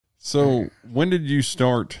So when did you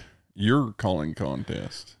start your calling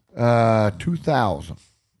contest? 2000.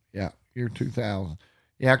 Yeah, year 2000.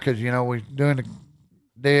 Yeah, because, we was doing the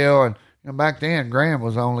deal, and back then, Graham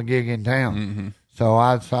was the only gig in town. Mm-hmm. So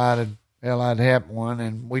I decided, hell, I'd help one,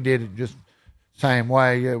 and we did it just same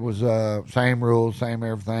way. It was same rules, same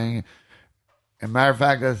everything. And matter of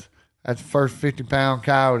fact, that's the first 50-pound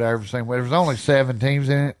coyote I ever seen. Well, there was only 7 teams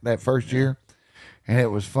in it that first year, and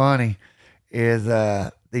it was funny. Is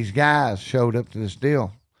these guys showed up to this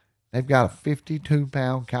deal. They've got a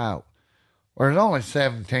 52-pound coyote. Well, there's only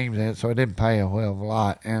 7 teams in it, so it didn't pay a hell of a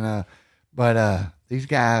lot. And but these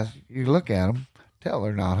guys, you look at them, tell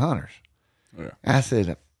they're not hunters. Yeah. I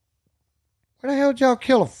said, where the hell did y'all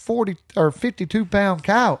kill a 40 or 52-pound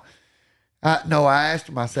coyote? No, I asked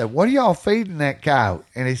him, I said, what are y'all feeding that coyote?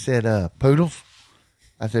 And he said, poodles.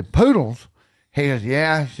 I said, poodles? He goes,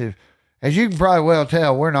 yeah. He said, as you can probably well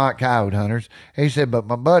tell, we're not coyote hunters. He said, but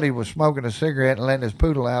my buddy was smoking a cigarette and letting his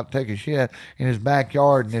poodle out take a shit in his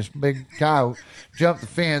backyard, and this big coyote jumped the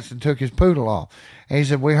fence and took his poodle off. And he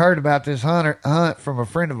said, we heard about this hunt from a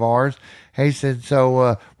friend of ours. He said,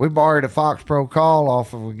 so we borrowed a FoxPro call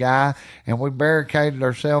off of a guy, and we barricaded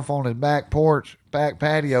ourselves on his back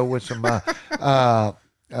patio with some the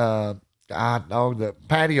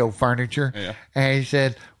patio furniture. Yeah. And he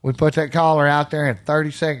said, we put that collar out there in 30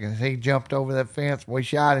 seconds. He jumped over that fence. We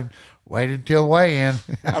shot him, waited until weigh-in.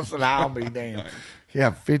 I said, I'll be damned. Yeah,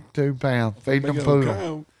 52 pounds, feeding them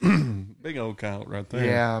poodle. Big old coyote right there.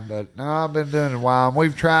 Yeah, but no, I've been doing it a while. And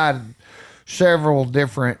we've tried several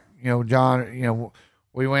different, John,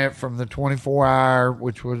 we went from the 24-hour,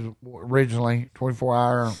 which was originally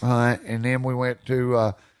 24-hour hunt, and then we went to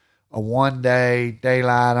a one-day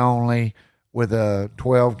daylight only with a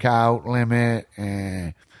 12 coyote limit,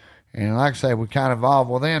 and like I say, we kind of evolved.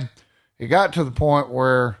 Well, then it got to the point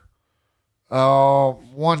where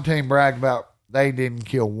one team bragged about they didn't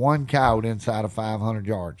kill one coyote inside of 500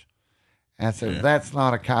 yards. And I said, that's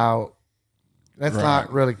not a coyote. That's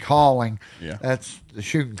not really calling. Yeah. That's the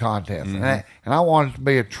shooting contest. Mm-hmm. And I wanted it to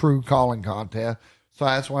be a true calling contest, so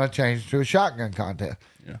that's when I changed it to a shotgun contest,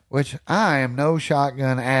 which I am no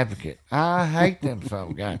shotgun advocate. I hate them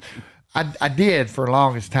some guys. I did for the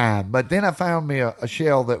longest time, but then I found me a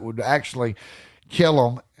shell that would actually kill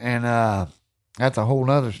them, and that's a whole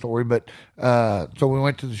nother story. But so we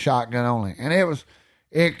went to the shotgun only, and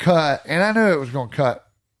it cut, and I knew it was going to cut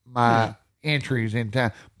my entries in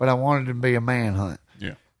time, but I wanted it to be a manhunt.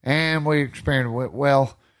 Yeah, and we experimented with,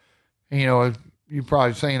 well, you've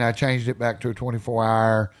probably seen I changed it back to a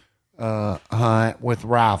 24-hour hunt with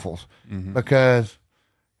rifles because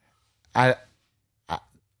I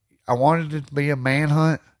wanted it to be a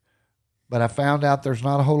manhunt, but I found out there's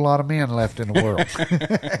not a whole lot of men left in the world.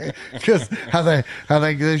 Because I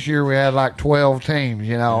think this year we had like 12 teams,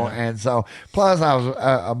 and so plus I was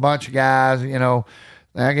a bunch of guys,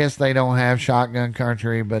 I guess they don't have shotgun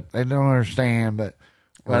country, but they don't understand. But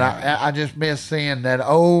I just miss seeing that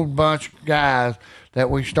old bunch of guys that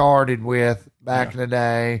we started with back in the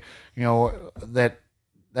day, that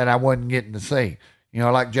I wasn't getting to see.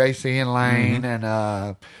 Like JC and Lane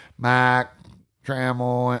and Mike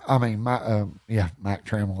Trammell. Mike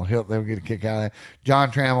Trammell. They'll get a kick out of that.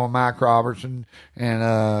 John Trammell, Mike Robertson,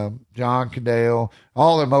 and John Cadell.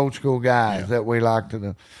 All them old school guys that we like to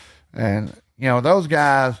do. And, those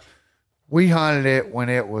guys, we hunted it when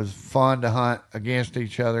it was fun to hunt against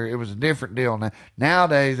each other. It was a different deal.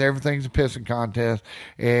 Nowadays, everything's a pissing contest.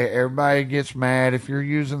 Everybody gets mad if you're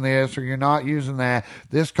using this or you're not using that.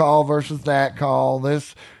 This call versus that call.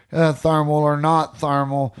 This thermal or not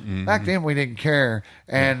thermal. Back then, we didn't care.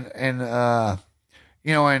 And that's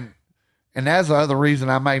the other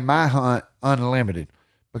reason I made my hunt unlimited,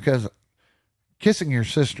 because kissing your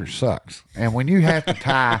sister sucks. And when you have to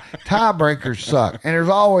tiebreakers suck. And there's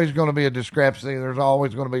always going to be a discrepancy. There's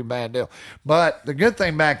always going to be a bad deal. But the good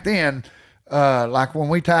thing back then, like when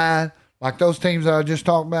we tied, like those teams that I just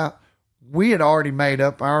talked about, we had already made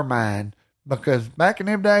up our mind, because back in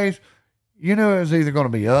them days, it was either going to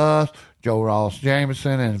be us, Joe Ross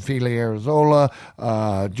Jameson, and Fili Arizola,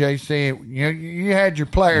 JC. You had your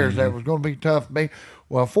players that was going to be tough to beat.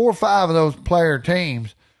 Well, 4 or 5 of those player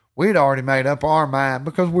teams, we'd already made up our mind,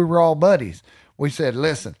 because we were all buddies. We said,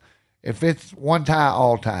 listen, if it's one tie,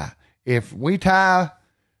 all tie. If we tie,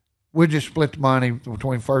 we just split the money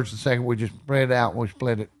between first and second. We just spread it out, and we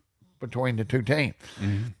split it between the 2 teams.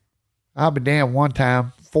 I'll be damned, one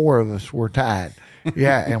time, 4 of us were tied.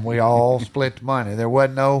 And we all split the money. There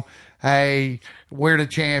wasn't no, hey, we're the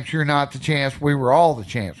champs, you're not the champs. We were all the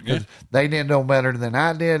champs, because they didn't know better than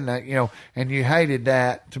I did, and and you hated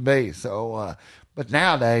that to be. So, But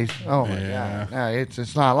nowadays, oh my Yeah. God, no,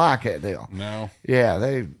 it's not like that deal. No.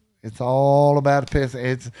 Yeah, it's all about the piss.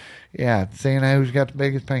 It's seeing who's got the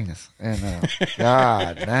biggest penis. And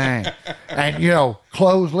God dang. And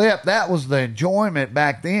closed lip, that was the enjoyment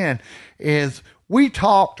back then, is we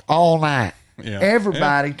talked all night. Yeah.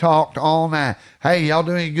 Everybody talked all night. Hey, y'all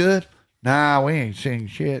doing any good? Nah, we ain't seen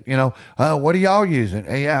shit. What are y'all using?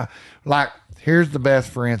 Yeah. Like, here's the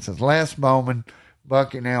best, for instance. Les Bowman,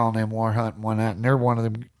 Bucky Nell and them were hunting one night, and they're one of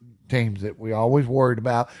the teams that we always worried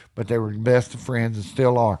about, but they were the best of friends and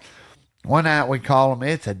still are. One night we call them,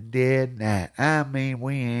 it's a dead night. I mean,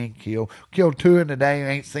 we ain't killed 2 in the day,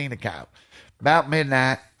 ain't seen a cow. About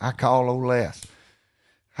midnight, I call old Les.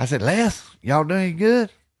 I said, Les, y'all doing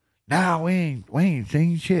good? Nah, we ain't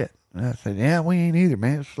seen shit. And I said, yeah, we ain't either,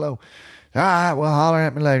 man. It's slow. All right, well, holler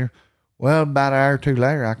at me later. Well, about an hour or two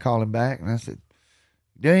later, I called him back, and I said,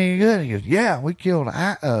 doing any good? He goes, yeah, we killed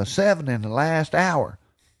 7 in the last hour.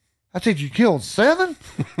 I said, you killed 7?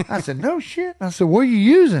 I said, no shit. I said, what are you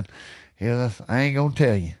using? He goes, I ain't going to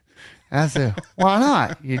tell you. I said, why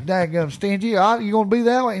not? You daggum stingy? You going to be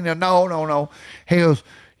that way? He goes, no. He goes,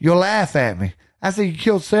 you'll laugh at me. I said, you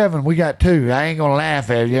killed 7. We got 2. I ain't going to laugh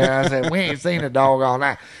at you. I said, we ain't seen a dog all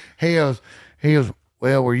night. He goes,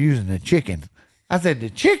 well, we're using the chicken. I said, the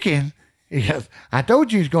chicken? He goes, I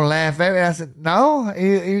told you he was going to laugh at me. I said, no,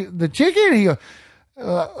 the chicken? He goes,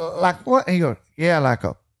 like what? He goes, yeah, like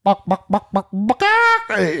a buck, buck, buck, buck, buck.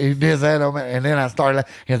 He did that on me. And then I started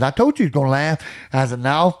laughing. He goes, I told you he was going to laugh. I said,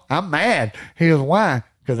 no, I'm mad. He goes, why?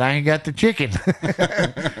 Because I ain't got the chicken.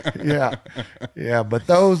 Yeah. But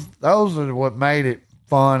those are what made it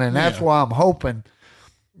fun. And that's why I'm hoping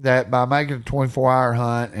that by making a 24-hour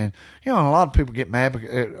hunt, and, a lot of people get mad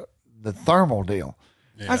because the thermal deal.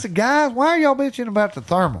 Yeah. I said, guys, why are y'all bitching about the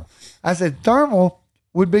thermal? I said, thermal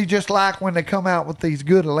would be just like when they come out with these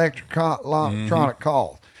good electronic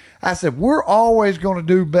calls. I said, we're always going to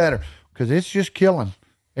do better because it's just killing.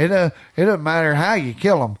 It doesn't matter how you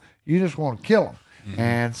kill them. You just want to kill them. Mm-hmm.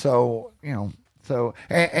 And so,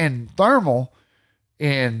 and thermal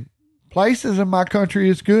in places in my country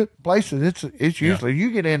is good. Places it's usually,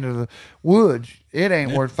 you get into the woods, it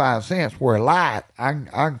ain't worth 5 cents. Where light,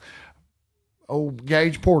 old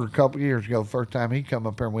Gage Porter a couple of years ago, first time he come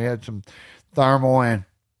up here, and we had some thermal, and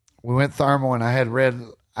we went thermal, and I had red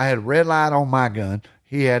light on my gun.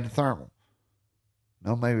 He had the thermal.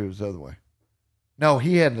 No, maybe it was the other way. No,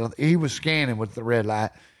 he was scanning with the red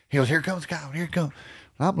light. He goes, here comes Kyle, here comes.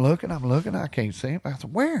 I'm looking, I can't see him. I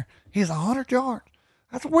said, where? He's 100 yards.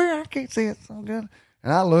 I said, where? I can't see it. So good.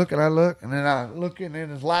 And I look, and then I look in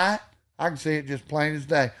his light. I can see it just plain as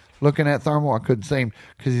day. Looking at thermal, I couldn't see him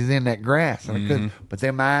because he's in that grass, and I couldn't. But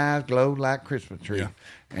them eyes glowed like Christmas trees.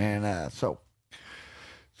 Yeah. And so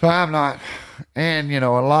I'm not. And a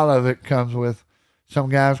lot of it comes with some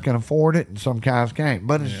guys can afford it and some guys can't.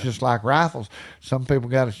 But it's just like rifles. Some people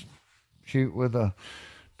got to shoot with a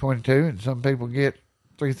 22, and some people get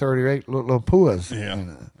 338 little puas. Yeah.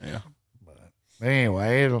 And, but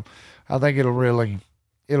anyway, I think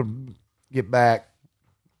it'll get back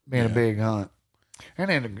being a big hunt. And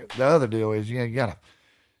then the other deal is, you gotta.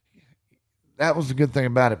 That was the good thing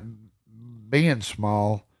about it being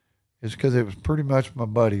small, is because it was pretty much my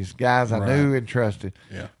buddies, guys I knew and trusted.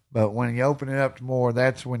 Yeah. But when you open it up to more,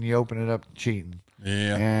 that's when you open it up to cheating.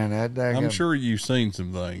 Yeah. And I'm sure you've seen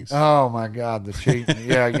some things. Oh my God, the cheating.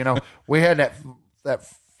 Yeah, we had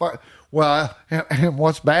that. Well, and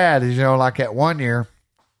what's bad is, like that one year.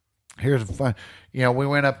 Here's the fun. We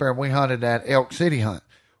went up there and we hunted that Elk City hunt.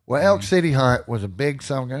 Well, Elk City hunt was a big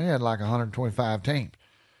summer. It had like 125 teams.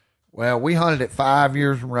 Well, we hunted it 5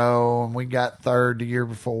 years in a row, and we got third the year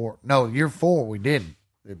before. No, the year before we didn't.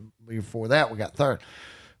 The year before that, we got third.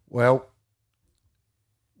 Well,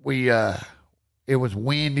 it was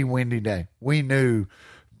windy day. We knew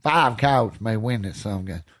 5 coyotes may win this some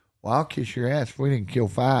game. Well, I'll kiss your ass if we didn't kill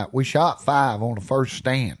 5. We shot 5 on the first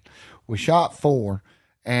stand. We shot 4,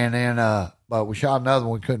 and then but we shot another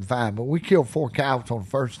one we couldn't find. But we killed 4 coyotes on the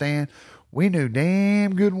first stand. We knew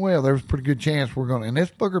damn good and well there was a pretty good chance we're going to. And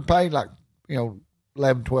this booger paid like, $11,000,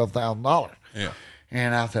 $12,000. Yeah.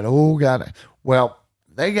 And I said, oh, God. Well,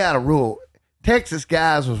 they got a rule. Texas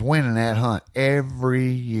guys was winning that hunt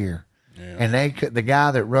every year. Yeah. And the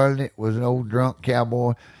guy that run it was an old drunk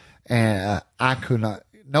cowboy. And I could not,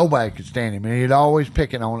 nobody could stand him. And he'd always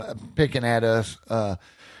picking at us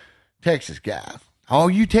Texas guys. All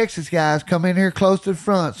you Texas guys come in here close to the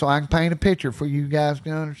front so I can paint a picture for you guys to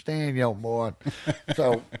understand, boy.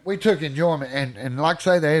 So we took enjoyment. And like I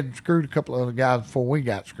say, they had screwed a couple of other guys before we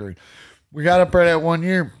got screwed. We got up there that one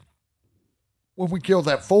year when we killed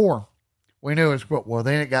that 4. We knew it was, well,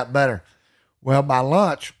 then it got better. Well, by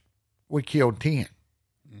lunch, we killed 10.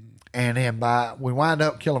 And then we wind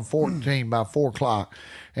up killing 14 by 4 o'clock.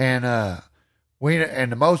 And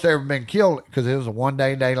the most ever been killed, because it was a 1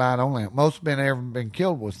 day daylight only, most ever been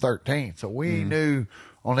killed was 13. So we knew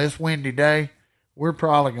on this windy day, we're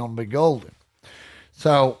probably going to be golden.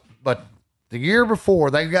 So, but the year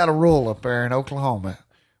before, they got a rule up there in Oklahoma,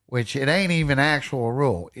 which it ain't even actual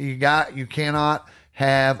rule. You cannot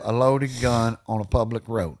have a loaded gun on a public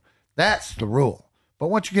road. That's the rule. But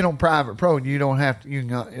once you get on private road, you don't have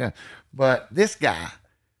to. But this guy,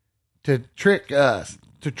 to trick us,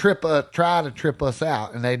 try to trip us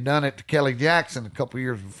out, and they'd done it to Kelly Jackson a couple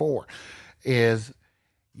years before, is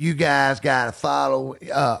you guys got to follow.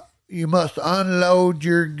 You must unload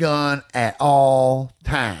your gun at all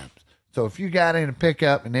times. So if you got in a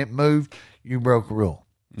pickup and it moved, you broke a rule.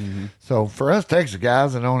 Mm-hmm. So for us Texas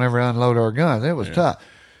guys that don't ever unload our guns, it was tough.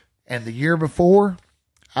 And the year before,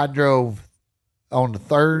 I drove on the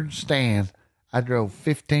third stand. I drove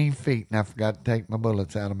 15 feet and I forgot to take my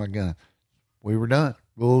bullets out of my gun. We were done.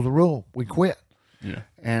 Rule's a rule. We quit. Yeah.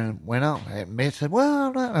 And went on. And Mitch said,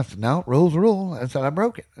 well, I said, no, rule's a rule. I said, I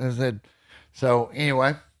broke it. I said, so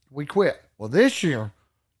anyway, we quit. Well, this year,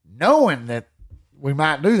 knowing that we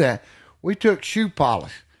might do that, we took shoe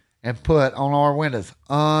polish and put on our windows,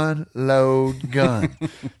 unload gun.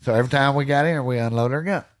 So every time we got in, we unload our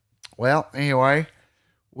gun. Well, anyway,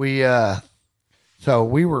 so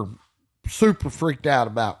we were super freaked out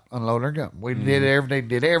about unloading our gun. We did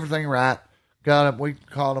everything right. Got up, we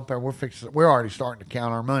called up there, we're already starting to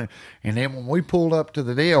count our money. And then when we pulled up to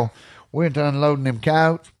the deal, we went to unloading them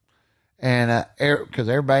coyotes, and because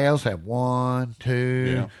everybody else had 1, 2,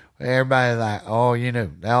 yeah. Everybody's like, oh,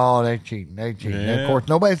 they cheating. Yeah. And of course,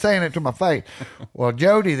 nobody's saying it to my face. Well,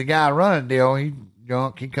 Jody, the guy running the deal, he's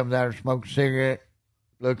drunk. He comes out and smokes a cigarette,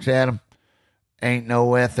 looks at him. Ain't no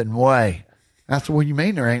effing way. I said, what do you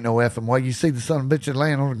mean there ain't no effing way? You see the son of a bitch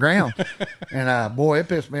laying on the ground. And, boy, it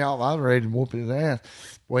pissed me off. I was ready to whoop his ass.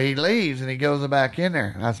 Well, he leaves and he goes back in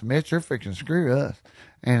there. I said, Mitch, you're fixing to screw us.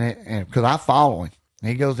 And because I follow him.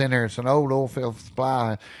 He goes in there. It's an old oil field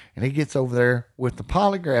supply, and he gets over there with the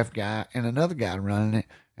polygraph guy and another guy running it.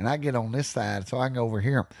 And I get on this side so I can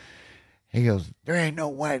overhear him. He goes, there ain't no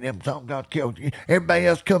way them something got killed. Everybody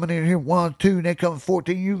else coming in here 1, 2, and they coming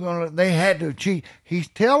 14. They had to cheat. He's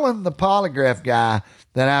telling the polygraph guy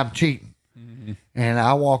that I'm cheating. Mm-hmm. And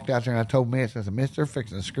I walked out there and I told Mitch, I said, Mitch, they're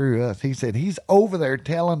fixing to screw us. He said, he's over there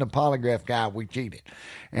telling the polygraph guy we cheated.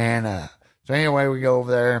 And so anyway, we go over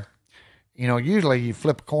there. Usually you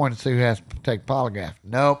flip a coin and see who has to take polygraph.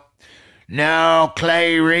 Nope. No,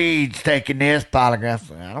 Clay Reid's taking this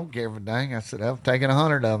polygraph. I don't give a dang. I said, I've taken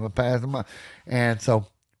 100 of them. I passed them up. And so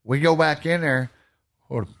we go back in there.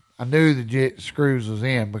 I knew the screws was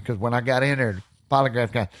in because when I got in there, the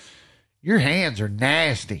polygraph guy, your hands are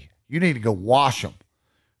nasty. You need to go wash them.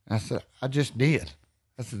 I said, I just did.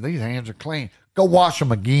 I said, these hands are clean. Go wash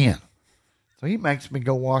them again. So he makes me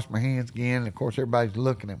go wash my hands again. And, of course, everybody's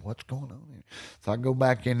looking at what's going on here. So I go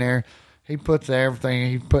back in there. He's putting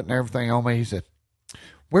everything on me. He said,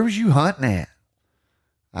 where was you hunting at?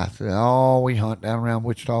 I said, oh, we hunt down around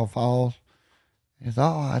Wichita Falls. He said,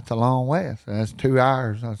 oh, that's a long way. I said, that's 2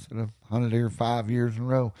 hours. I said, I've hunted here 5 years in a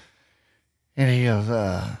row. And he goes,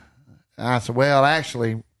 I said, well,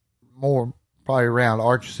 actually, more probably around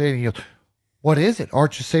Archer City. He goes, what is it,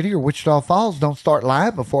 Archer City or Wichita Falls? Don't start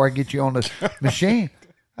lying before I get you on the machine.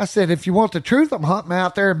 I said, if you want the truth, I'm hunting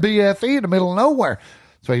out there in BFE in the middle of nowhere.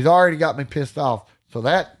 So he's already got me pissed off. So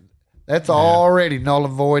that's already null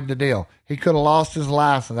and void the deal. He could have lost his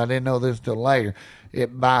license. I didn't know this till later.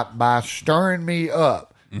 By stirring me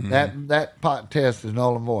up, that pot test is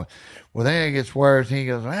null and void. Well, then it gets worse. He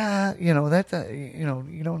goes, you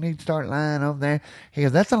don't need to start lying over there. He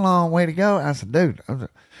goes, that's a long way to go. I said, dude,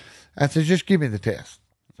 I said, just give me the test.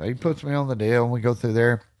 So he puts me on the deal, and we go through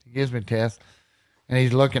there. He gives me the test, and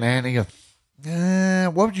he's looking at it, and he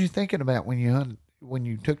goes, what were you thinking about when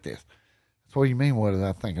you took this? That's what do you mean, what was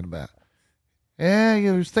I thinking about? Yeah,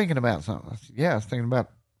 you was thinking about something. I said, yeah, I was thinking about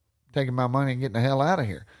taking my money and getting the hell out of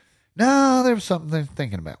here. No, there was something they were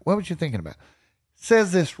thinking about. What was you thinking about?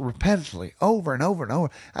 Says this repetitively over and over and over.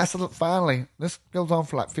 I said, look, finally, this goes on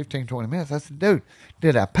for like 15, 20 minutes. I said, dude,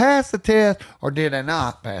 did I pass the test or did I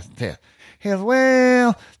not pass the test? He goes,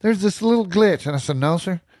 well, there's this little glitch. And I said, no,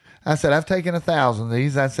 sir. I said, I've taken 1,000 of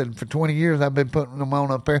these. I said, for 20 years, I've been putting them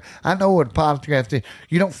on up there. I know what a polygraph is.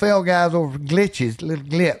 You don't fail guys over glitches, little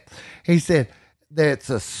glip. He said,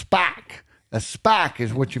 that's a spike. A spike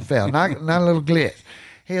is what you fail, not a little glitch.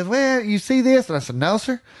 He goes, well, you see this? And I said, no,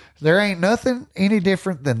 sir. There ain't nothing any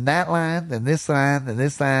different than that line, than this line, than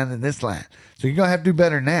this line, than this line. So you're going to have to do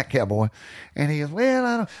better than that, cowboy. And he goes, well,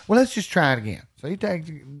 I don't. Well, let's just try it again. So I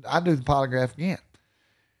do the polygraph again.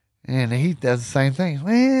 And he does the same thing.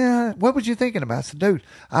 Well, what was you thinking about? I said, dude,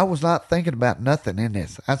 I was not thinking about nothing in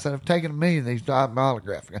this. I said, I've taken a million of these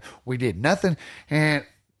polygraphs. We did nothing. And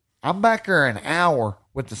I'm back there an hour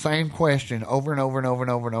with the same question over and over and over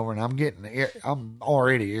and over and over. And I'm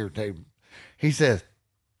already irritated. He says,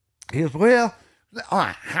 well, all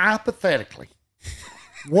right, hypothetically,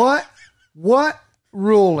 what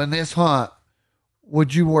rule in this hunt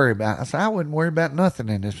would you worry about? I said, I wouldn't worry about nothing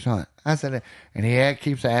in this hunt. I said, and he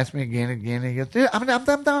keeps asking me again and again. And he goes, I'm not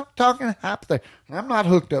talking hypothetical. I'm not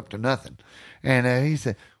hooked up to nothing. And he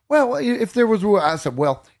said, well, if there was, I said,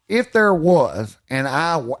 well, if there was, and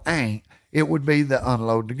I ain't, it would be the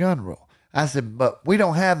unload the gun rule. I said, but we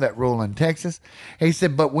don't have that rule in Texas. He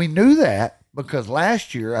said, but we knew that because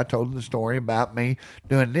last year I told him the story about me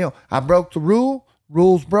doing a deal. I broke the rule,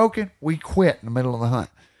 rules broken, we quit in the middle of the hunt.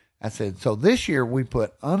 I said, so this year we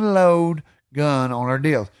put unload gun on our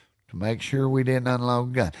deals to make sure we didn't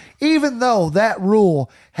unload gun, even though that rule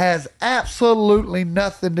has absolutely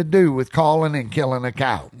nothing to do with calling and killing a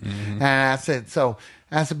cow. Mm-hmm. And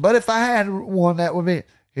I said, but if I had one, that would be it.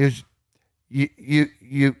 He was,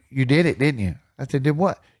 you did it, didn't you? I said, did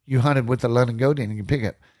what? You hunted with the London goat in your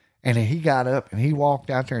pickup. And he got up and he walked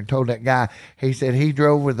out there and told that guy, he said he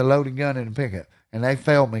drove with a loaded gun in the pickup and they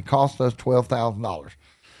failed me, cost us $12,000.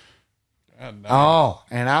 Oh,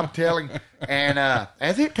 and I'm telling you, and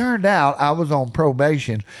as it turned out, I was on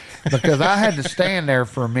probation because I had to stand there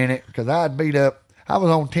for a minute because I was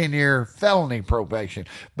on 10-year felony probation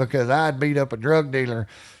because I had beat up a drug dealer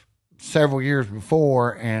several years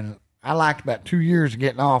before, and I liked about 2 years of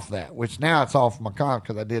getting off that, which now it's off my con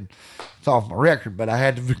because it's off my record, but I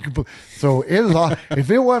had to, so it was, if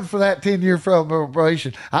it wasn't for that 10-year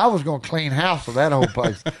probation, I was going to clean house with that whole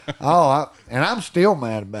place. And I'm still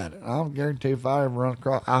mad about it. I'll guarantee if I ever run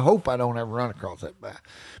across, I hope I don't ever run across that bad.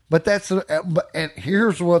 But and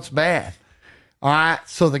here's what's bad. All right.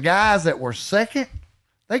 So the guys that were second,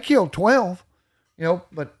 they killed 12, so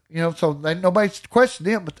nobody questioned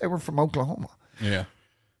them, but they were from Oklahoma. Yeah.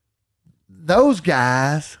 Those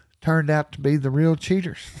guys turned out to be the real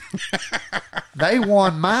cheaters. They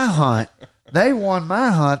won my hunt.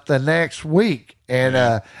 The next week. And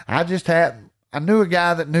I knew a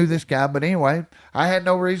guy that knew this guy, but anyway, I had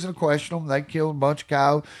no reason to question them. They killed a bunch of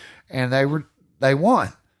cows and they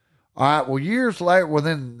won. All right. Well, years later,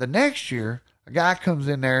 then the next year, a guy comes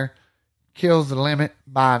in there, kills the limit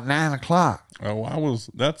by 9 o'clock. Oh,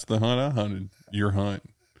 that's the hunt I hunted. Your hunt.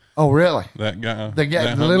 Oh, really? That guy.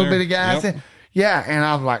 The little bitty guy. Yep. Yeah. And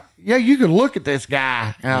I was like, yeah, you could look at this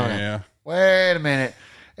guy. And I was like, wait a minute.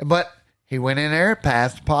 But he went in there,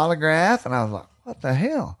 passed the polygraph, and I was like, what the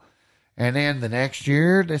hell? And then the next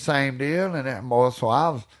year, the same deal. And that boy,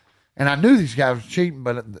 and I knew these guys were cheating,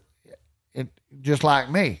 but it just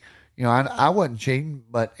like me. I wasn't cheating,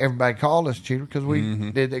 but everybody called us cheaters because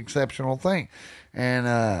we did the exceptional thing. And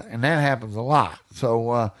that happens a lot. So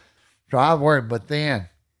I was worried. But then,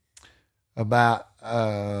 about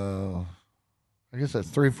I guess that's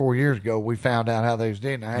 3-4 years ago, we found out how they was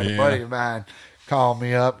doing. I had a buddy of mine call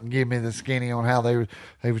me up and give me the skinny on how they were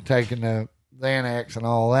taking the Xanax and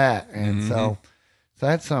all that, and so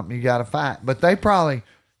that's something you got to fight. But they probably,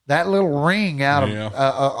 that little ring out of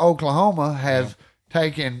Oklahoma has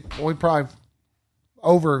taken probably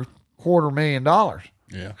over $250,000.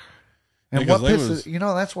 Yeah, and what pisses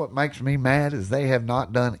that's what makes me mad is they have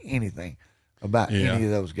not done anything about any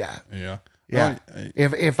of those guys. Yeah. Yeah.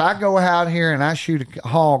 If I go out here and I shoot a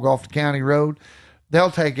hog off the county road,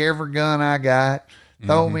 they'll take every gun I got,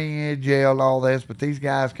 throw me in jail and all this, but these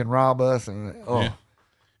guys can rob us and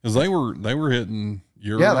because they were hitting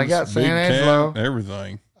yours. Yeah, they got San Angelo,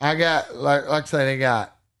 everything. I got like I say, they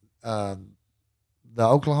got the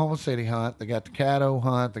Oklahoma City hunt, they got the Caddo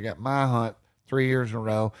hunt, they got my hunt 3 years in a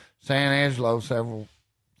row, San Angelo several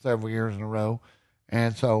years in a row.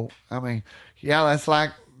 And so that's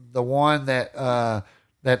like the one that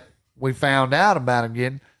we found out about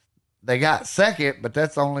again. They got second, but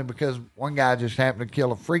that's only because one guy just happened to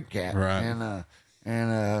kill a freak cat. Right.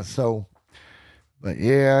 But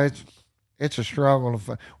yeah, it's a struggle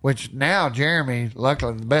which now Jeremy,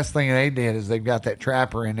 luckily the best thing they did is they've got that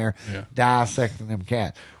trapper in there dissecting them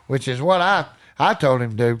cats, which is what I told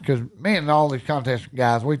him to do, because me and all these contest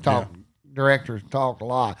guys, we talked, directors talked a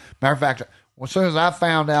lot. Matter of fact, as soon as I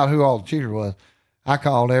found out who all the cheaters was, I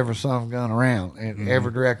called every son of a gun around and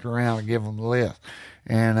every director around and give them the list.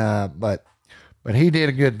 And, but But he did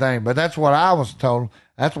a good thing. But that's what I was told.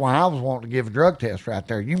 That's why I was wanting to give a drug test right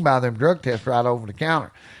there. You can buy them drug tests right over the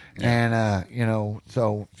counter. Yeah. And,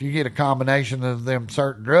 so if you get a combination of them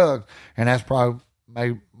certain drugs, and that's probably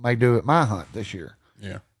may do at my hunt this year.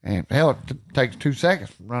 Yeah. And hell, it takes 2 seconds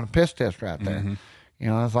to run a piss test right there. Mm-hmm.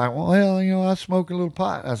 It's like, well, hell, I smoke a little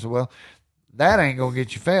pot. I said, well, that ain't going to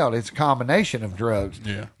get you failed. It's a combination of drugs.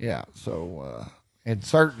 Yeah. Yeah. So, and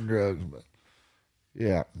certain drugs, but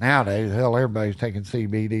yeah, nowadays, hell, everybody's taking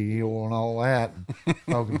CBD oil and all that, and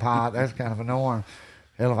smoking pot. That's kind of annoying.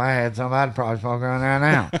 Hell, if I had some, I'd probably smoke around there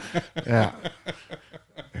now. Yeah.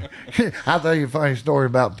 I'll tell you a funny story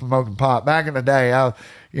about smoking pot. Back in the day, I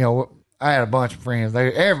had a bunch of friends.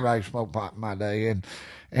 Everybody smoked pot in my day,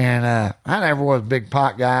 and I never was a big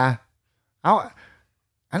pot guy. I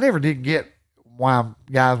never did get why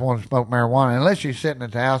guys want to smoke marijuana unless you're sitting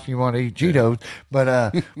at the house and you want to eat Cheetos.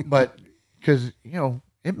 But because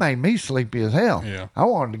it made me sleepy as hell. Yeah. I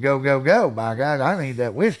wanted to go. By God, I need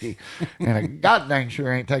that whiskey, and I god dang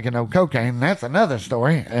sure ain't taking no cocaine. And that's another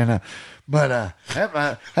story. And but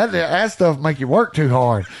that stuff make you work too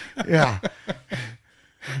hard. Yeah.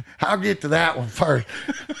 I'll get to that one first.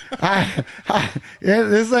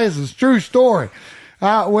 This is a true story.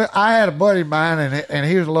 I had a buddy of mine, and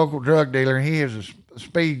he was a local drug dealer, and he was a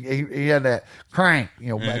speed. He had that crank,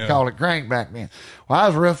 they called it crank back then. Well, I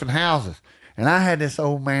was roofing houses, and I had this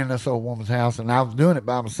old woman's house, and I was doing it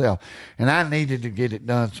by myself, and I needed to get it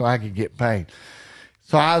done so I could get paid.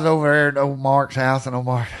 So I was over there at old Mark's house, and old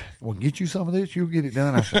Mark, well, get you some of this, you'll get it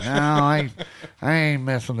done. I said, no, I ain't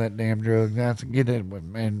messing with that damn drug. I said, get it.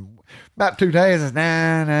 And about 2 days, I said,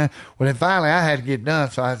 nah. Well, then finally I had to get it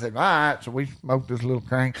done. So I said, all right. So we smoked this little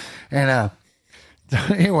crank. And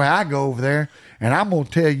anyway, I go over there, and I'm going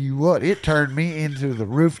to tell you what, it turned me into the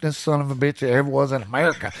roofinest son of a bitch there ever was in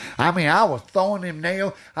America. I mean, I was throwing them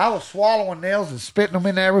nails. I was swallowing nails and spitting them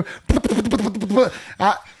in there.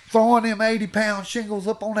 Throwing them 80-pound shingles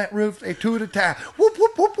up on that roof, 2 at a time, whoop,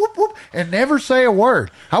 whoop, whoop, whoop, whoop, and never say a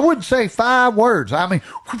word. I wouldn't say 5 words. I mean,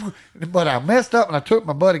 but I messed up, and I took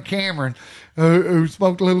my buddy Cameron, who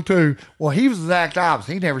smoked a little too. Well, he was the exact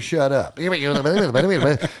opposite. He never shut up.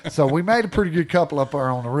 So we made a pretty good couple up there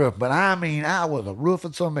on the roof. But I mean, I was a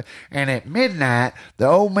roofing somebody. And at midnight, the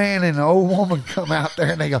old man and the old woman come out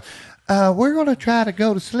there, and they go, we're going to try to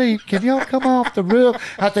go to sleep. Can y'all come off the roof?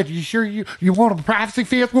 I said, you sure you want a privacy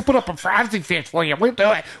fence? We'll put up a privacy fence for you. We'll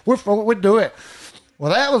do it. We'll do it.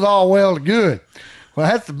 Well, that was all well and good.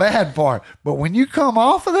 Well, that's the bad part. But when you come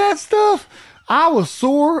off of that stuff, I was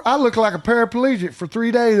sore. I looked like a paraplegic for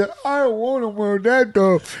 3 days. I don't want to wear that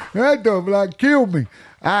stuff. That stuff like killed me.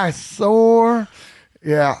 I sore.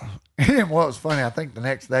 Yeah. And what was funny, I think the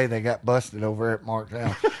next day they got busted over at Mark's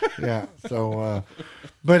house. Yeah. So,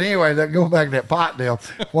 but anyway, going back to that pot deal.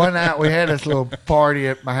 One night we had this little party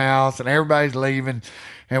at my house, and everybody's leaving,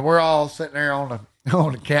 and we're all sitting there on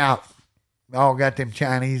the couch. All got them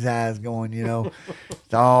Chinese eyes going,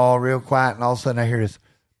 It's all real quiet, and all of a sudden I hear this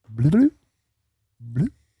bloop, bloop, bloop,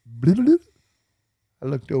 bloop, bloop. I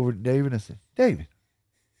looked over at David and I said, David,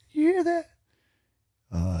 you hear that?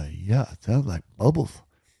 Yeah, it sounds like bubbles.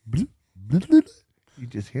 Bloop, bloop, bloop. You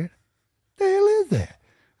just hear it? What the hell is that?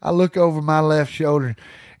 I look over my left shoulder,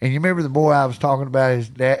 and you remember the boy I was talking about, his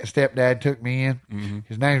stepdad took me in? Mm-hmm.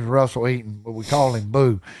 His name's Russell Eaton, but we called him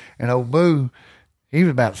Boo. And old Boo, he was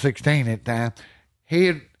about 16 at the time.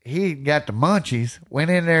 He got the munchies, went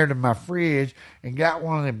in there to my fridge, and got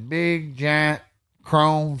one of them big, giant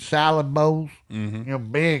chrome salad bowls,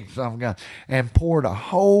 big something gun, and poured a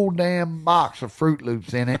whole damn box of Fruit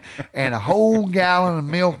Loops in it and a whole gallon of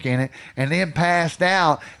milk in it, and then passed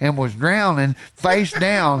out and was drowning face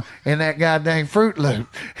down in that goddamn Fruit Loop.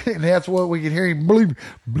 And that's what we could hear him bloop,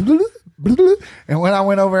 bloop, bloop. And when I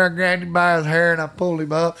went over there, I grabbed him by his hair and I pulled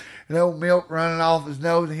him up, and old milk running off his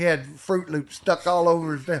nose, and he had Fruit Loops stuck all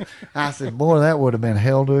over his face. I said, boy, that would have been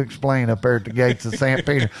hell to explain up there at the gates of St.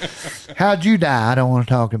 Peter. How'd you die? I don't want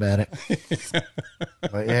to talk about it.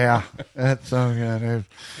 But yeah, that's so good.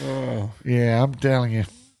 Oh. Yeah, I'm telling you.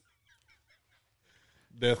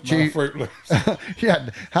 Death by Fruit Loops. Yeah,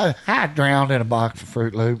 I drowned in a box of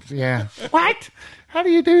Fruit Loops. Yeah. What? How do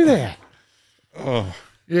you do that? Oh.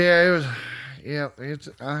 Yeah, it was. Yeah,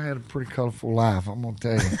 I had a pretty colorful life, I'm gonna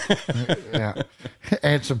tell you. Yeah,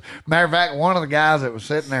 and matter of fact, one of the guys that was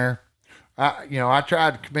sitting there, I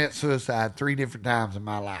tried to commit suicide 3 different times in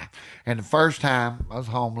my life, and the first time I was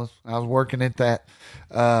homeless. I was working at that,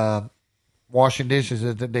 washing dishes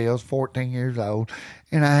at the deal. I was 14 years old,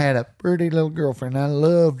 and I had a pretty little girlfriend. I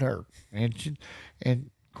loved her, and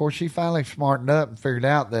of course she finally smartened up and figured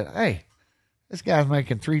out that, hey, this guy's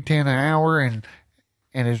making $3.10 an hour, and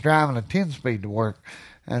and is driving a 10-speed to work.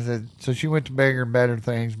 I said, so she went to bigger and better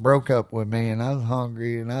things, broke up with me, and I was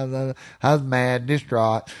hungry, and I was mad,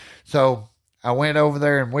 distraught. So I went over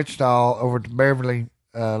there in Wichita, over to Beverly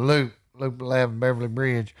Loop 11, Beverly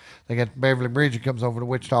Bridge. They got the Beverly Bridge that comes over the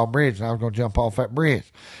Wichita Bridge, and I was going to jump off that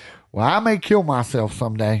bridge. Well, I may kill myself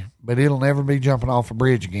someday, but it'll never be jumping off a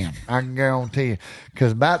bridge again. I can guarantee you.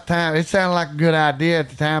 Because about time, it sounded like a good idea at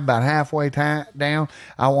the time. About halfway down,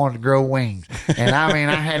 I wanted to grow wings. And I mean,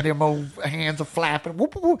 I had them old hands a flapping.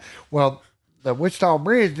 Whoop, whoop, whoop. Well, the Wichita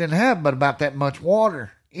Bridge didn't have but about that much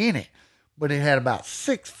water in it. But it had about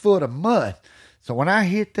 6 foot of mud. So when I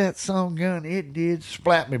hit that sun gun, it did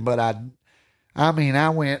splat me. But I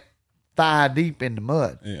went thigh deep in the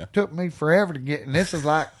mud. Yeah. It took me forever to get, and this is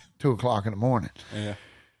like 2 o'clock in the morning. Yeah.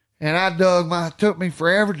 And took me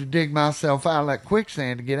forever to dig myself out of that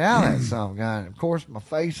quicksand to get out of that son of a gun. Of course, my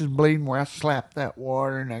face is bleeding where I slapped that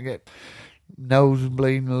water, and I get nose is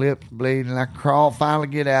bleeding, lips bleeding, and I finally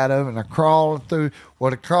get out of it, and I crawl through.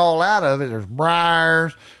 Well, to crawl out of it, there's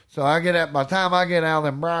briars. So by the time I get out of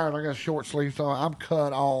them briars, I got short sleeves on. I'm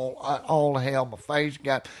cut all to hell. My face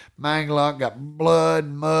got mangled up, got blood,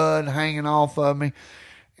 mud hanging off of me.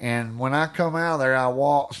 And when I come out of there,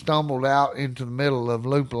 I stumbled out into the middle of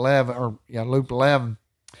Loop 11.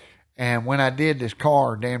 And when I did, this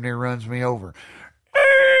car damn near runs me over.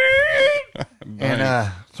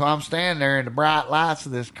 And so I'm standing there in the bright lights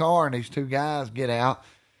of this car, and these 2 guys get out.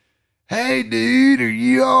 Hey, dude, are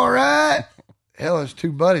you all right? Hell, it's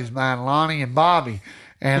 2 buddies of mine, Lonnie and Bobby.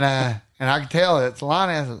 And I can tell it's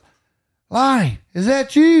Lonnie. I said, Lonnie, is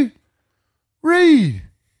that you? Reid,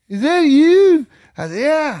 is that you? I said,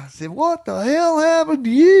 yeah. I said, what the hell happened to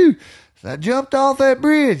you? So I jumped off that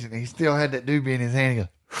bridge, and he still had that doobie in his hand. He goes,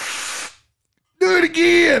 do it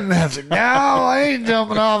again. I said, no, I ain't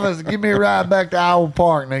jumping off. I said, give me a ride back to Owl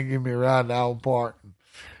Park. And they give me a ride to Owl Park.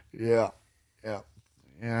 Yeah.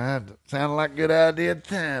 That sounded like a good idea at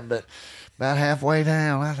the time, but about halfway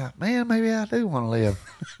down, I thought, man, maybe I do want to live.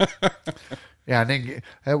 Yeah,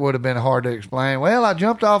 that would have been hard to explain. Well, I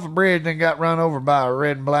jumped off a bridge and got run over by a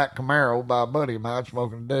red and black Camaro by a buddy of mine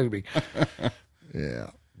smoking a doobie.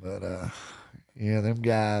 Yeah, but them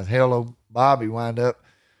guys. Hello, Bobby wound up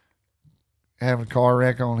having a car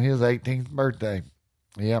wreck on his 18th birthday.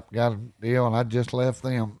 Yep, got a deal, and I just left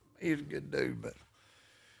them. He's a good dude, but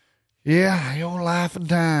yeah, your life and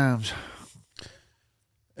times.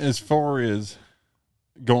 As far as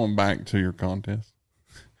going back to your contest,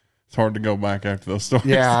 it's hard to go back after those stories.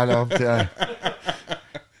 Yeah, I don't tell you.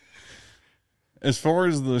 As far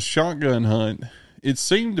as the shotgun hunt, it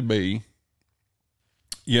seemed to be,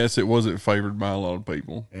 yes, it wasn't favored by a lot of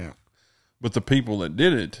people. Yeah. But the people that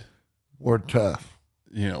did it were tough.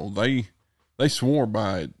 They swore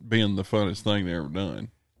by it being the funnest thing they ever done.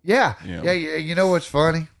 Yeah. Yeah. You know what's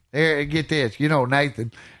funny? Here, get this.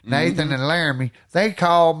 Nathan and Laramie, they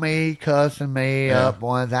called me, cussing me up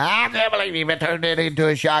once. I can't believe you turned it into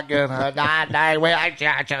a shotgun hunt.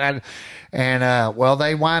 And,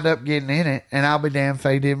 they wind up getting in it, and I'll be damned if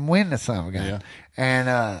they didn't win the son of a gun. Yeah. And,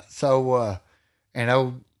 and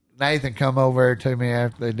old Nathan come over there to me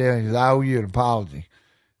after they did it. He said, I owe you an apology.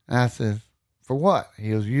 And I said, for what? He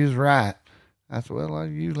goes, you was right. I said, well, I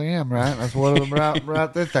usually am right. That's what I'm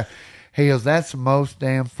right this time. He goes, that's the most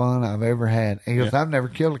damn fun I've ever had. He goes, I've never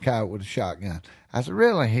killed a coyote with a shotgun. I said,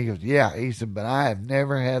 really? He goes, yeah. He said, but I have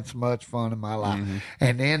never had so much fun in my life. Mm-hmm.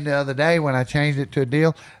 And then the other day when I changed it to a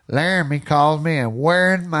deal, Laramie calls me and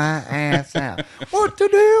wearing my ass out. What the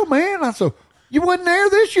deal, man? I said, you wasn't there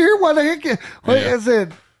this year? What the heck? I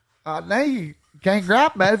said, now you can't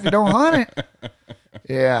gripe about it if you don't hunt it.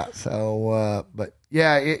 Yeah. So, but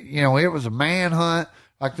yeah, it was a man hunt.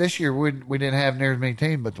 Like this year, we didn't have near as many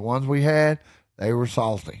teams, but the ones we had, they were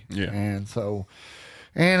salty. Yeah. And so,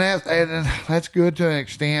 and that's good to an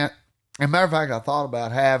extent. As a matter of fact, I thought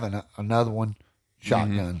about having another one,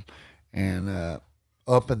 shotgun, and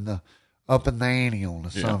upping the ante on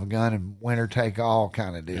the son of a gun and winner take all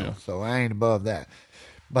kind of deal. Yeah. So I ain't above that.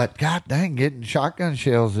 But god dang, getting shotgun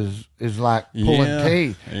shells is like pulling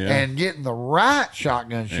teeth, and getting the right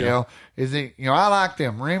shotgun shell is I like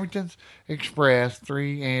them Remington's Express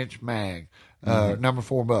 3-inch mag, number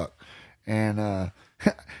 4 buck, and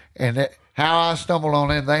how I stumbled on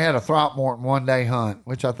them. They had a Throckmorton 1-day hunt,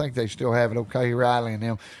 which I think they still have at old Clay Riley and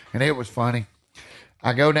them, and it was funny.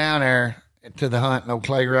 I go down there to the hunt, and old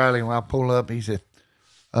Clay Riley, when I pull up, he said,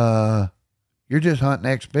 "You're just hunting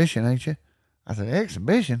exhibition, ain't you?" I said,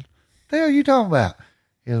 exhibition? What the hell are you talking about?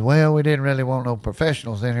 He goes, well, we didn't really want no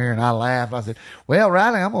professionals in here. And I laughed. I said, well,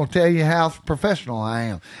 Riley, I'm going to tell you how professional I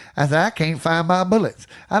am. I said, I can't find my bullets.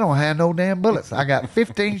 I don't have no damn bullets. I got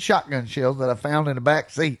 15 shotgun shells that I found in the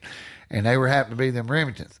back seat, and they were happened to be them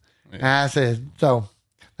Remingtons. Yeah. And I said, so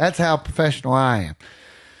that's how professional I am.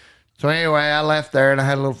 So anyway, I left there, and I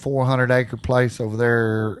had a little 400-acre place over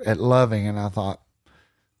there at Loving, and I thought,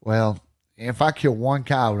 well, if I kill one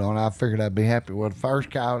coyote on it, I figured I'd be happy. Well, the first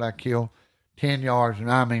coyote I killed, 10 yards,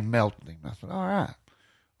 and I mean melted him. I said, all right.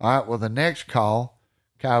 All right, well, the next call,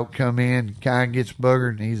 coyote come in, kind of gets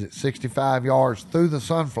boogered, and he's at 65 yards through the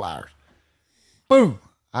sunflowers. Boom!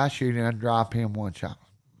 I shoot him, I drop him one shot.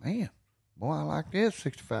 Man, boy, I like this,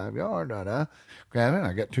 65 yards. Grab it,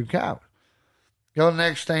 I got 2 coyotes. Go to the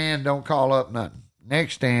next stand, don't call up nothing.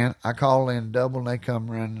 Next stand, I call in double, and they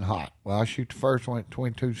come running hot. Well, I shoot the first one at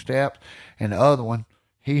 22 steps, and the other one,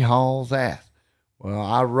 he hauls ass. Well,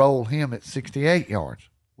 I roll him at 68 yards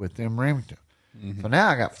with them Remington. Mm-hmm. So now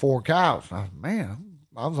I got 4 coyotes. I said, man,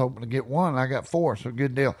 I was hoping to get one, and I got 4, so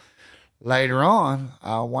good deal. Later on,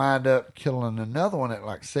 I wind up killing another one at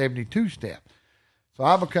like 72 steps. So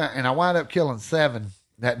I wind up killing 7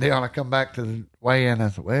 that day, and I come back to the weigh-in, and I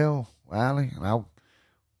said, well, Wiley,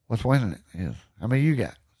 what's winning it? He goes, how many you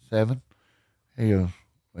got? 7. He goes,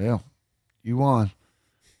 well, you won.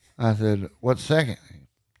 I said, what's second?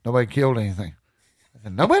 Nobody killed anything. I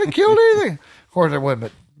said, nobody killed anything? Of course, there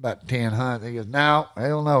wasn't about 10 hunts. He goes, no,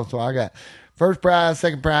 hell no. So I got first prize,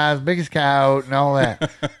 second prize, biggest coyote, and all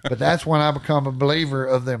that. But that's when I become a believer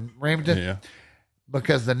of them Remington. Yeah.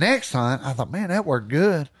 Because the next hunt, I thought, man, that worked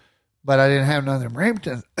good. But I didn't have none of them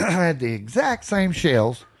Remingtons. I had the exact same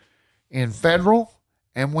shells in Federal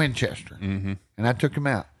and Winchester. Mm-hmm. And I took him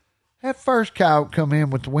out. That first coyote come in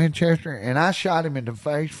with the Winchester, and I shot him in the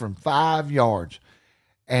face from 5 yards.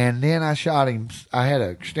 And then I shot him. I had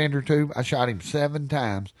an extender tube. I shot him 7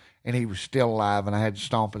 times, and he was still alive, and I had to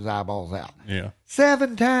stomp his eyeballs out. Yeah.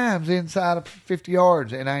 7 times inside of 50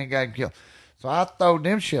 yards, and I ain't got him killed. So I throwed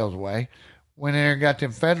them shells away. Went in there and got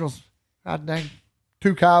them Federals. I dang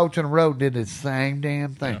 2 coyotes in a row did the same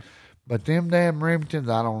damn thing. Yeah. But them damn Remingtons,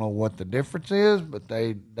 I don't know what the difference is, but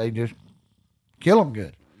they just kill them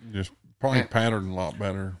good. Just probably patterned a lot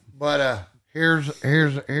better. But here's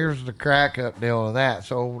the crack up deal of that.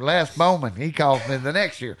 So Les Bowman, he called me the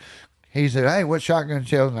next year. He said, hey, what shotgun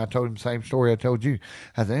shells? And I told him the same story I told you.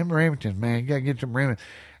 I said, them Remingtons, man, you got to get them Remingtons.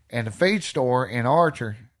 And the feed store in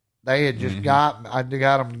Archer, they had just I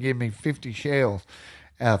got them to give me 50 shells,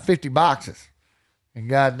 50 boxes. And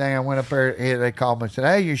goddamn, went up there, they called me and said,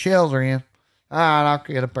 hey, your shells are in. All right, I'll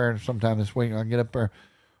get up there sometime this week. I'll get up there.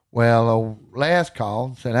 Well, last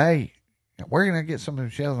call said, hey, where can I get some of them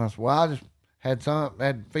shells? And I said, well, I just had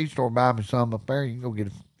the feed store buy me some up there. You can go get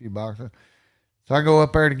a few boxes. So I go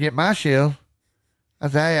up there to get my shells. I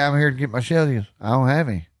said, hey, I'm here to get my shells. He goes, I don't have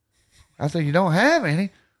any. I said, you don't have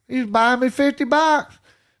any? He's buying me 50 boxes.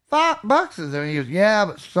 And he goes, yeah,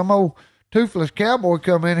 but some old toothless cowboy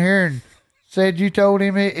come in here and said you told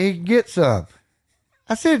him he could get some.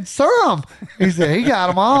 I said, some. He said, he got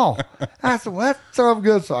them all. I said, well, that's some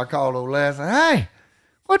good. So I called old Les and said, hey,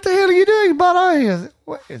 what the hell are you doing? You bought all these?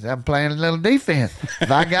 What is I'm playing a little defense.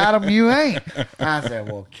 If I got them, you ain't. I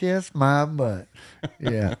said, well, kiss my butt.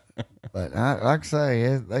 Yeah. But like I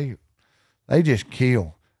say, they just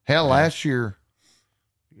kill. Hell, last year,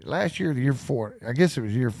 the year before, I guess it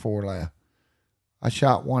was year 4 last, I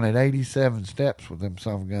shot one at 87 steps with them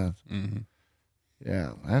some guns. Mm-hmm.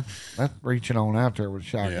 Yeah, that's reaching on out there with a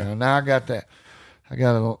shotgun. Yeah. Now I got that. I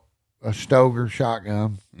got a Stoger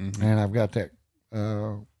shotgun, and I've got that.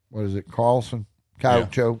 What is it, Carlson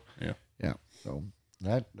coyote choke? Yeah. So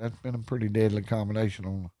that's been a pretty deadly combination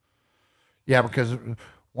on. Yeah, because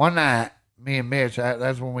one night me and Mitch,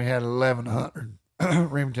 that's when we had 1100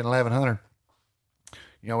 Remington 1100.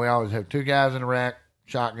 You know, we always have 2 guys in the rack,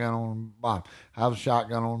 shotgun on the bottom. I have a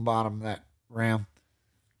shotgun on the bottom of that ram.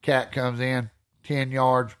 Cat comes in. 10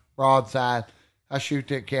 yards, broadside. I shoot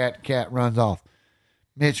that cat. The cat runs off.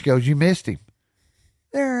 Mitch goes, you missed him.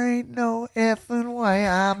 There ain't no effing way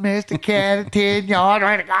I missed a cat at 10 yards.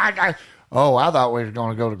 Oh, I thought we were going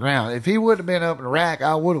to go to the ground. If he would have been up in the rack,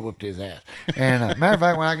 I would have whooped his ass. And matter of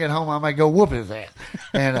fact, when I get home, I may go whoop his ass.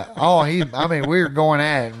 And we were going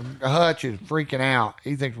at it. Hutch is freaking out.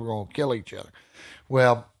 He thinks we're going to kill each other.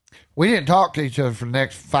 Well, we didn't talk to each other for the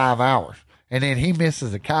next 5 hours. And then he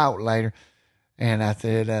misses a coyote later. And I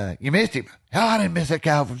said, you missed him. Hell, I didn't miss that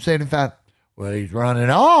cow from 75. Well, he's running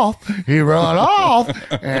off. He run off.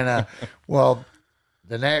 And, well,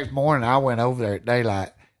 the next morning I went over there at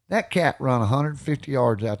daylight. That cat run 150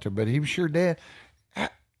 yards out there, but he was sure dead.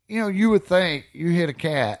 You know, you would think you hit a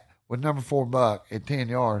cat with number 4 buck at 10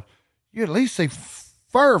 yards, you at least see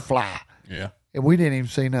fur fly. Yeah. And we didn't even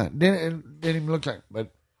see nothing. Didn't even look like, but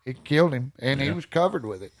it killed him, and he was covered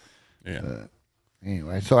with it. Yeah.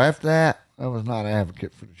 Anyway, so after that, I was not an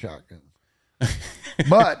advocate for the shotgun.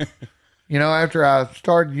 But, after I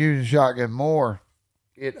started using shotgun more,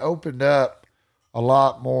 it opened up a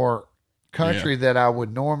lot more country that I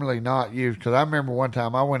would normally not use. Because I remember one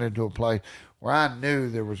time I went into a place where I knew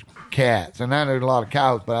there was cats, and I knew a lot of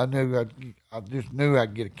cows, but I just knew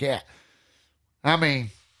I'd get a cat. I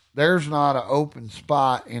mean, there's not an open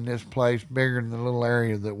spot in this place bigger than the little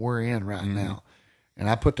area that we're in right now. And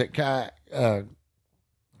I put that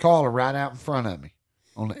collar right out in front of me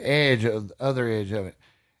on the edge of the other edge of it.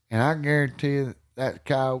 And I guarantee you that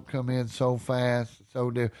cow will come in so fast,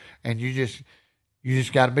 and you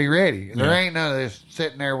just got to be ready. There ain't none of this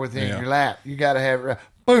sitting there within your lap. You got to have it.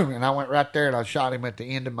 Boom. And I went right there and I shot him at the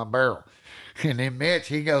end of my barrel. And then Mitch,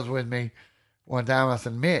 he goes with me. One time I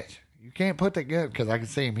said, Mitch, you can't put that gun, because I can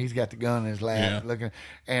see him. He's got the gun in his lap looking.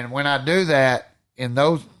 And when I do that in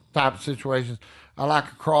those type of situations, I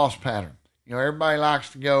like a cross pattern. Everybody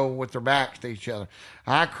likes to go with their backs to each other.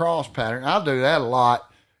 I cross pattern. I'll do that a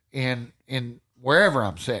lot in wherever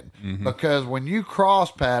I'm sitting, because when you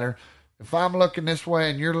cross pattern, if I'm looking this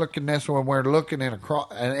way and you're looking this way, we're looking at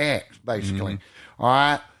an X basically. All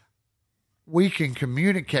right, we can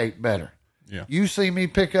communicate better. Yeah. You see me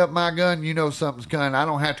pick up my gun, something's coming. I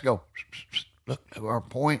don't have to go look or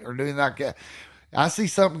point or do anything like that. I see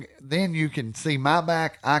something, then you can see my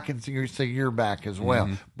back. I can see your back as well.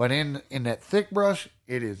 But in that thick brush,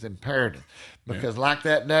 it is imperative, because like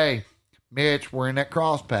that day, Mitch, we're in that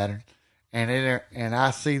cross pattern, and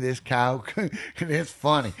I see this cow, and it's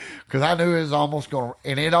funny because I knew it was almost going to,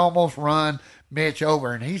 and it almost run Mitch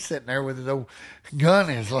over, and he's sitting there with his old gun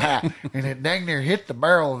in his lap, and it dang near hit the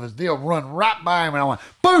barrel of his deal, run right by him, and I went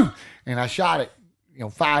boom, and I shot it,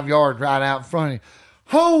 5 yards right out in front of him.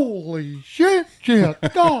 Holy shit, Jim.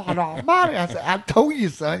 God almighty. I said, I told you,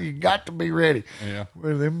 son, you got to be ready. Yeah.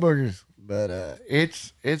 With them boogers. But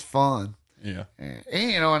it's fun. Yeah.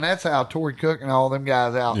 And that's how Tory Cook and all them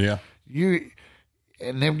guys out. Yeah.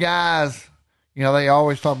 And them guys, they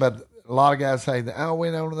always talk about, a lot of guys say that,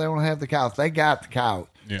 they don't have the cows. They got the cows.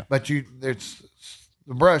 Yeah. But the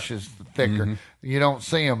brush is thicker. You don't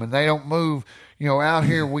see them, and they don't move. Out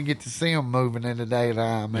here we get to see them moving in the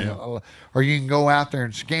daytime, or you can go out there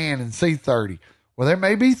and scan and see 30. Well, there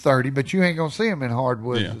may be 30, but you ain't gonna see them in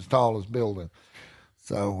hardwoods as tall as building.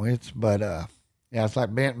 So it's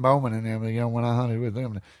like Benton Bowman and them. When I hunted with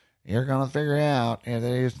them, you're gonna figure it out. And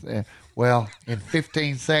in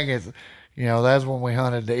 15 seconds, that's when we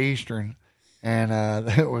hunted the Eastern, and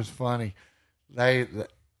it was funny. They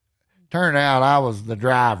turned out I was the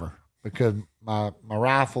driver, because my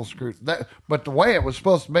rifle screwed. But the way it was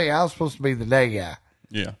supposed to be, I was supposed to be the day guy.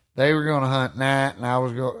 Yeah. They were going to hunt night, and I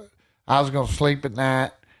was going to sleep at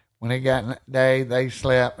night. When it got day, they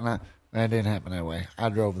slept, and that didn't happen that way. I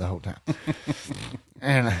drove the whole time,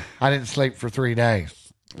 and I didn't sleep for 3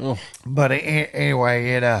 days. Oh. But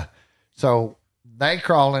anyway, so they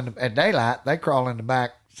crawl in at daylight. They crawl in the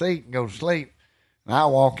back seat and go to sleep. And I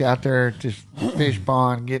walk out there at this fish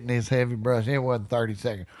pond, getting this heavy brush. It wasn't 30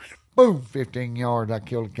 seconds. Boom, 15 yards, I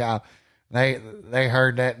killed a cow. They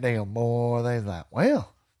heard that deal. Boy, they was like,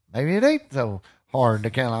 well, maybe it ain't so hard to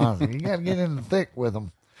kill them. You got to get in the thick with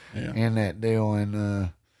them in that deal.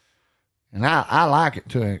 And I like it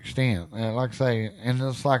to an extent. Like I say, and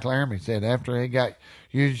just like Laramie said, after he got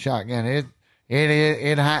used shotgun, it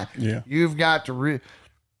high. Yeah. You've got to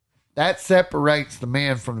that separates the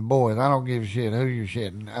men from the boys. I don't give a shit who you're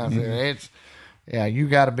shitting. I said, you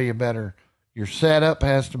got to be a better. Your setup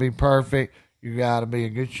has to be perfect. You got to be a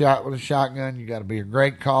good shot with a shotgun. You got to be a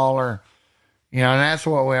great caller. And that's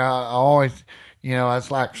what I always,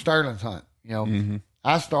 it's like Sterling's hunt.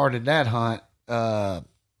 I started that hunt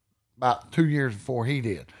about 2 years before he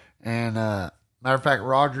did. And matter of fact,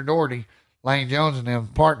 Roger Doherty, Lane Jones and them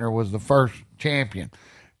partner, was the first champion.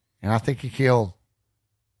 And I think he killed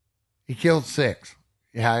 6.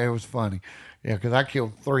 Yeah, it was funny. Yeah, because I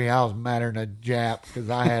killed 3. I was madder than a Jap because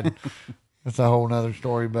I had... That's a whole nother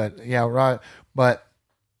story, but yeah, right. But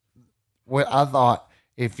I thought,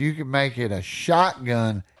 if you could make it a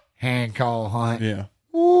shotgun hand call hunt,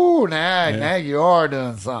 now you are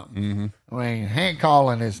doing something. I mean, hand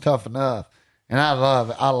calling is tough enough, and I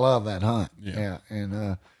love that hunt. Yeah,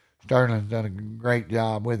 and Sterling's done a great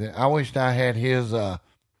job with it. I wished I had his. He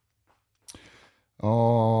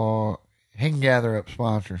can gather up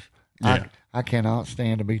sponsors. Yeah. I cannot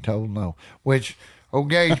stand to be told no. Which, Oh,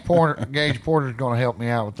 Gage Porter's going to help me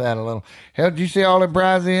out with that a little. Hell, did you see all the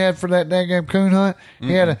prizes he had for that daggone coon hunt?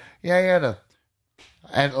 Mm-hmm. He had a,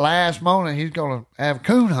 at last moment, he's going to have a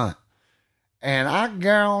coon hunt. And I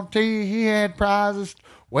guarantee you he had prizes.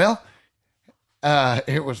 Well,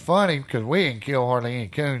 it was funny because we didn't kill hardly any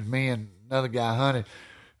coons. Me and another guy hunted.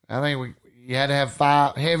 I think you had to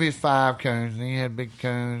have heaviest 5 coons, and he had big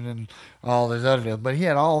coons and all this other stuff. But he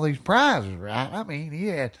had all these prizes, right? I mean, he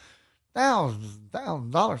had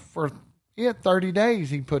 $1,000 for, he had 30 days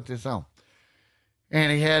he put this on.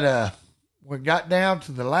 And he had, we got down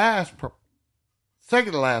to the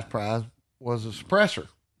second to last prize was a suppressor.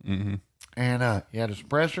 Mm-hmm. And he had a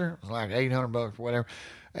suppressor. It was like $800 or whatever.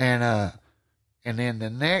 And then the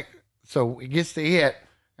next, so it gets to it.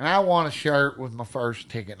 And I won a shirt with my first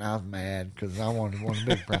ticket, and I was mad because I wanted one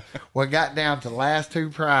big prize. Well, it got down to the last 2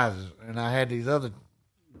 prizes, and I had these other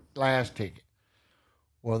last ticket.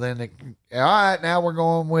 Well, then all right, now we're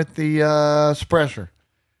going with the suppressor.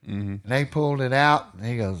 Mm-hmm. And they pulled it out, and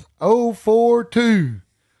he goes, 042.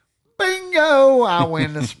 Bingo! I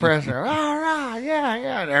win the suppressor. All right,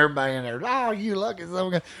 yeah. And everybody in there, oh, you lucky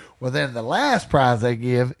son. Well, then the last prize they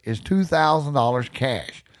give is $2,000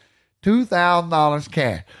 cash. $2,000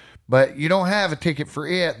 cash. But you don't have a ticket for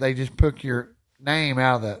it. They just put your name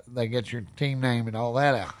out of they get your team name and all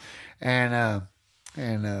that out. And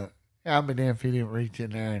I'll be damned if he didn't reach in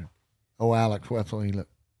there and, Alex Wetzel, he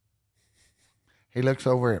looks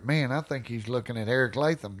over at me, and I think he's looking at Eric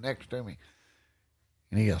Latham next to me.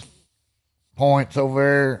 And he goes, points over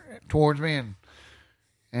there towards me,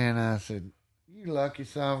 and I said, you lucky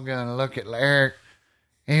son, I'm going to look at Eric.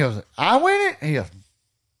 And he goes, I win it? He goes,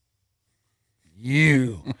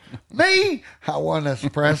 you. Me? I won the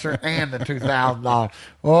suppressor and the $2,000.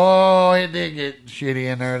 Oh, it did get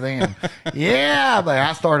shitty in there then. Yeah, but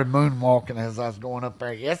I started moonwalking as I was going up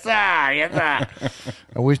there. Yes, sir. Yes, sir.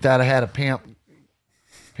 I wished I'd have had a pimp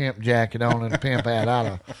jacket on and a pimp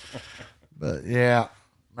hat. But, yeah.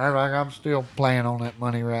 I'm still playing on that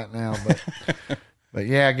money right now. But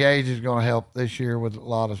yeah, Gage is going to help this year with a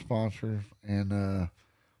lot of sponsors. And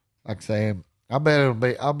like I say, I bet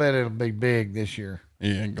it'll be big this year.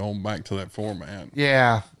 Yeah, going back to that format.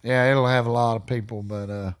 Yeah, it'll have a lot of people,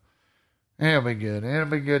 but it'll be good. It'll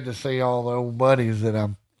be good to see all the old buddies that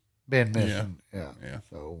I've been missing. Yeah.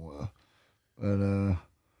 So, but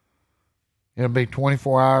it'll be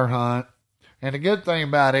 24-hour hunt. And the good thing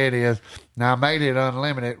about it is, now I made it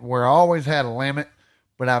unlimited, where I always had a limit,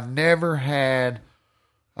 but I've never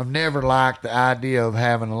liked the idea of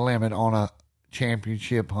having a limit on a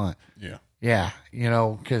championship hunt. Yeah. Yeah,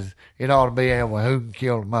 because it ought to be able to who can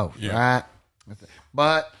kill the most, right?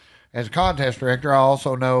 But as a contest director, I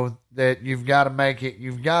also know that you've got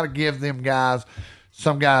to give them guys,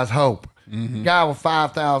 some guys hope. Mm-hmm. A guy with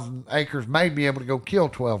 5,000 acres may be able to go kill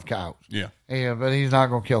 12 cows. Yeah. But he's not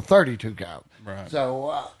going to kill 32 cows. Right.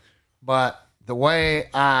 So, but the way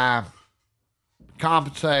I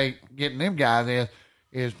compensate getting them guys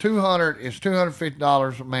is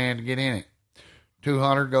 $250 a man to get in it.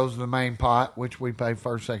 200 goes to the main pot, which we pay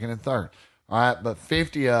first, second, and third. All right, but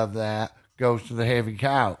 50 of that goes to the heavy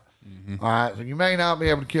cow. Mm-hmm. All right, so you may not be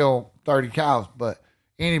able to kill 30 cows, but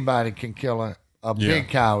anybody can kill a big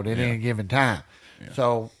cow at any given time. Yeah.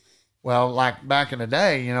 So, well, like back in the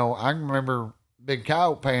day, I can remember big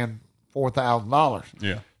cow paying $4,000.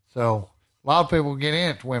 Yeah. So a lot of people get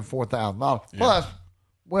in it to win $4,000. Yeah. Plus,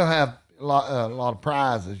 we'll have a lot of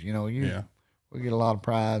prizes. We get a lot of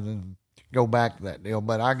prizes and go back to that deal.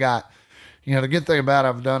 But I got, the good thing about it,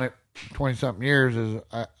 I've done it 20-something years, is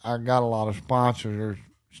I got a lot of sponsors that are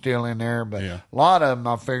still in there. But a lot of them,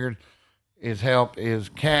 I figured, is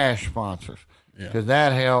cash sponsors. Because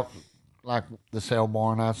that helps, like the sale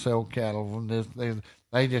barn, I sell cattle. And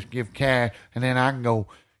they just give cash, and then I can go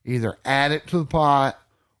either add it to the pot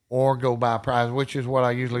or go buy prizes, which is what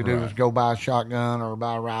I usually do, is go buy a shotgun or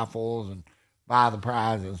buy rifles and buy the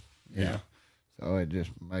prizes. Yeah. So it just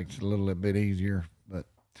makes it a little bit easier. But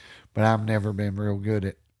I've never been real good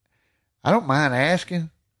at, I don't mind asking.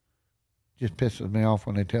 Just pisses me off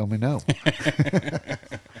when they tell me no.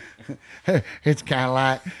 It's kind of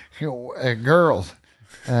like girls.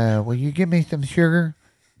 Will you give me some sugar?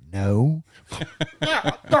 No.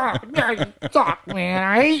 Stop, man.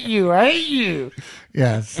 I hate you.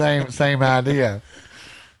 Yeah, same idea.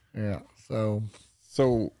 Yeah. So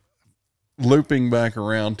looping back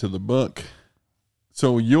around to the book.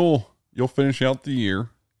 So you'll finish out the year.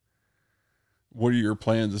 What are your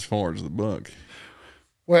plans as far as the book?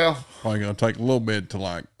 Well, probably gonna take a little bit to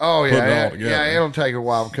put it all together. Yeah, it'll take a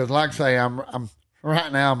while because, like I say, I'm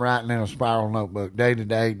right now I'm writing in a spiral notebook, day to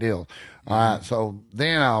day deal. All right. So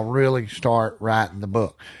then I'll really start writing the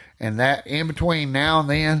book. And that in between now and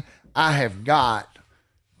then, I have got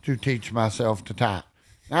to teach myself to type.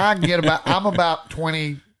 Now I can get I'm about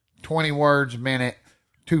 20 words a minute,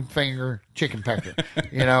 2-finger chicken pecker,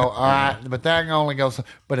 all right. But that can only go so,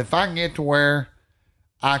 but if I can get to where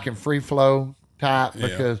I can free flow type,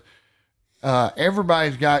 because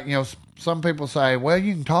everybody's got, some people say, well,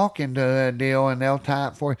 you can talk into a deal and they'll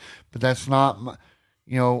type for you, but that's not my,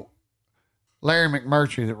 Larry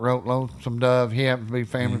McMurtry that wrote Lonesome Dove, he happens to be a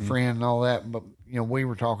family friend and all that, but, we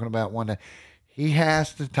were talking about one day, he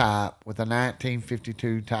has to type with a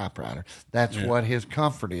 1952 typewriter. That's what his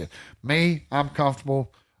comfort is. Me, I'm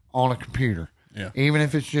comfortable on a computer, even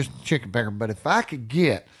if it's just a chicken pecker. But if I could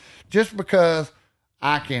get, just because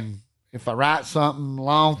I can, if I write something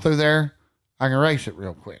long through there, I can erase it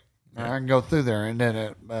real quick. I can go through there. And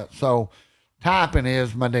then, so typing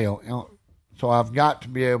is my deal. So I've got to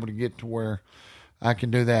be able to get to where I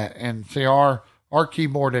can do that. And see, our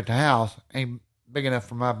keyboard at the house ain't big enough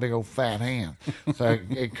for my big old fat hand. So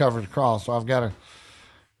it covers across. So I've got to,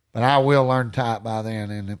 but I will learn to type by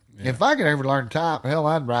then. And if I could ever learn to type, hell,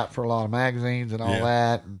 I'd write for a lot of magazines and all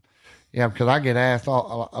that. And because I get asked a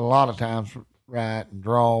lot of times to write and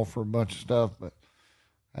draw for a bunch of stuff, but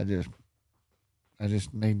I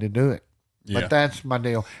just need to do it. But that's my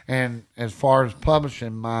deal. And as far as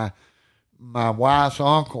publishing, my wife's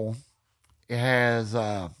uncle has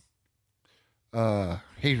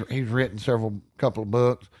he's written couple of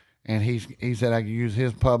books, and he said I could use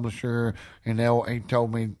his publisher, and he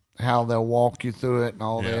told me how they'll walk you through it and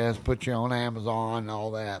all this, put you on Amazon and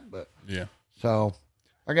all that. But so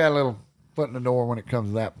I got a little foot in the door when it comes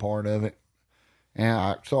to that part of it,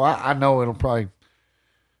 and so I know it'll probably.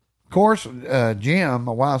 Of course, Jim,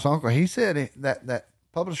 my wife's uncle, he said that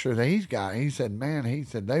publisher that he's got, he said, man,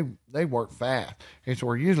 they work fast. He said,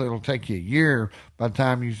 well, usually it'll take you a year by the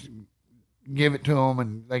time you give it to them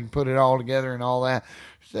and they can put it all together and all that.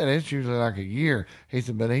 He said, it's usually like a year. He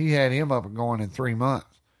said, but he had him up and going in 3 months.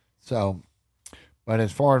 So, but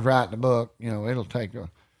as far as writing the book, it'll take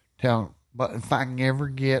but if I can ever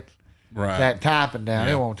get that typing down,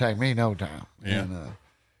 it won't take me no time. Yeah. And,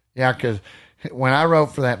 because when I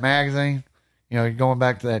wrote for that magazine, going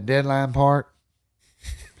back to that deadline part,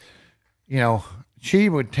 she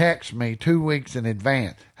would text me 2 weeks in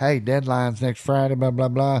advance. Hey, deadline's next Friday, blah, blah,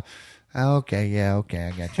 blah. Okay, I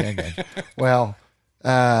got you. Well,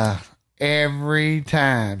 every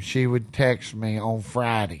time she would text me on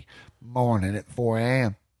Friday morning at 4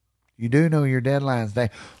 a.m., you do know your deadline's day.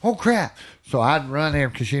 Oh, crap. So I'd run there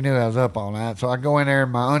because she knew I was up all night. So I'd go in there in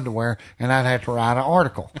my underwear, and I'd have to write an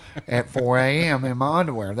article at 4 a.m. in my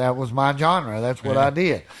underwear. That was my genre. That's what I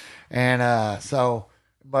did. And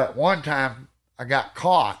but one time I got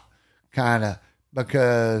caught kind of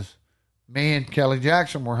because me and Kelly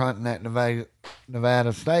Jackson were hunting that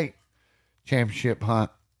Nevada State Championship hunt.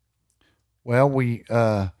 Well,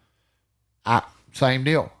 same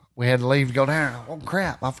deal. We had to leave to go down. Oh,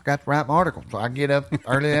 crap, I forgot to write my article. So I get up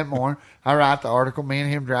early that morning. I write the article. Me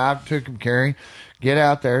and him drive to Tucumcari, get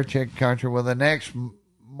out there, check the country. Well, the next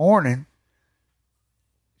morning,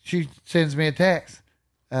 she sends me a text.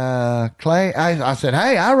 Clay, I said,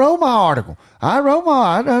 hey, I wrote my article.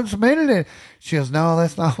 I done submitted it. She goes, no,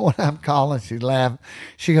 that's not what I'm calling. She laughed.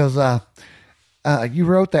 She goes, you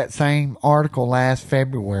wrote that same article last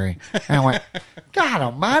February. And I went, God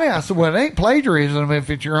almighty. I said, well, it ain't plagiarism if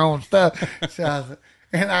it's your own stuff. So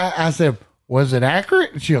I said, was it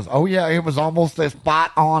accurate? And she goes, oh, yeah, it was almost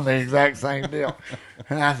spot on the exact same deal.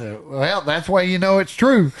 And I said, well, that's why you know it's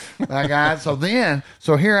true, my guy. So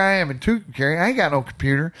here I am in Tucumcari. I ain't got no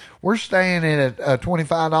computer. We're staying in a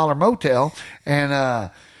 $25 motel.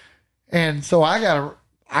 And so I got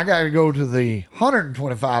to go to the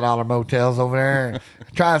 $125 motels over there and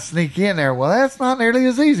try to sneak in there. Well, that's not nearly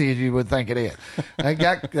as easy as you would think it is.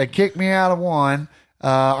 They kicked me out of one.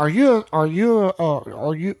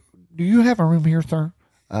 Do you have a room here, sir?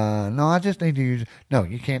 No, I just need to use it. No,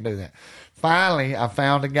 you can't do that. Finally, I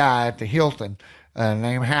found a guy at the Hilton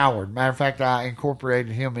named Howard. Matter of fact, I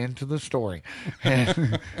incorporated him into the story.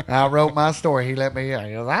 And I wrote my story. He let me in.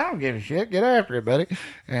 He goes, I don't give a shit. Get after it, buddy.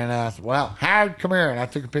 And I said, well, Howard, come here. And I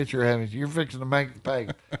took a picture of him. You're fixing to make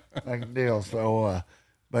a deal. So,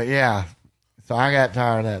 but yeah. So I got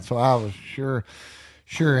tired of that. So I was sure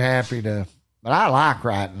happy to. But I like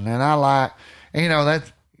writing, and I like,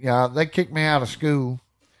 that's. They kicked me out of school.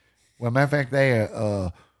 Well, matter of fact, they,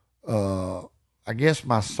 I guess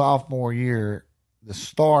my sophomore year, the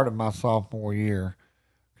start of my sophomore year,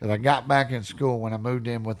 because I got back in school when I moved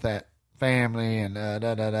in with that family and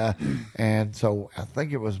and so I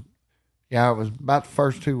think it was, Yeah, it was about the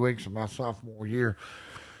first 2 weeks of my sophomore year.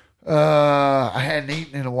 I hadn't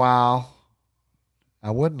eaten in a while.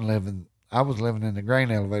 I was living in the grain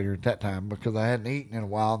elevator at that time because I hadn't eaten in a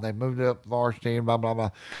while. They moved up varsity and blah, blah,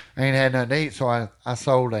 blah. I ain't had nothing to eat, so I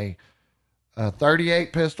sold a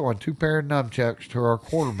 38 pistol and 2 pair of nunchucks to our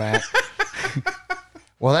quarterback.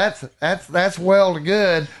 Well, that's well and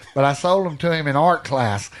good, but I sold them to him in art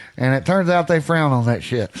class, and it turns out they frown on that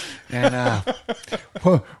shit. And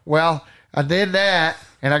well, I did that,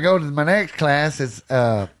 and I go to my next class. It's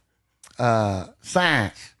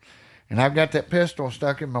science, and I've got that pistol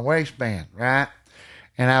stuck in my waistband, right?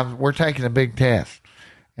 And we're taking a big test,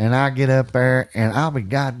 and I get up there, and I'll be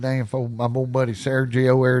goddamn for my old buddy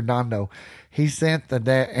Sergio Arredondo. He sent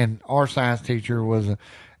and our science teacher was he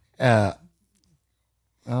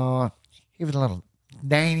was a little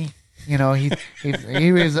Danny,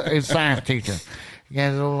 he was a science teacher. He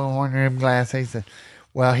had a little horn rimmed glass. He said,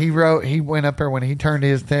 well, he went up there when he turned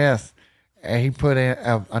his test, and he put in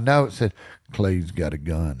a note that said, Clay's got a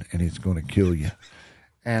gun and it's going to kill you.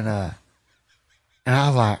 And I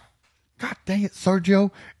was like, God dang it,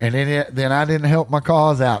 Sergio. And then I didn't help my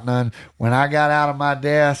cause out none. When I got out of my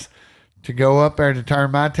desk to go up there to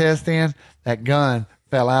turn my test in, that gun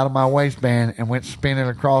fell out of my waistband and went spinning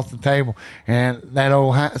across the table. And that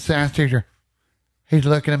old science teacher, he's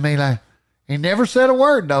looking at me like, he never said a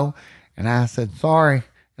word though. And I said, sorry.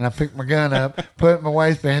 And I picked my gun up, put it in my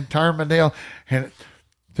waistband, turned my deal. And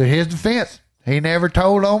to his defense, he never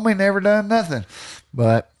told on me, never done nothing.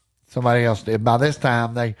 But somebody else did. By this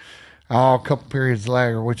time, a couple periods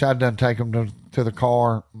later, which I'd done take them to the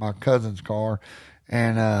car, my cousin's car.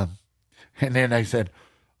 And then they said,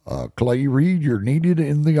 Clay Reid, you're needed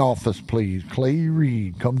in the office, please. Clay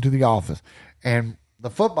Reid, come to the office. And the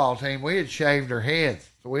football team, we had shaved our heads.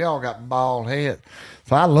 So we all got bald heads.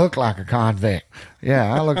 So I look like a convict.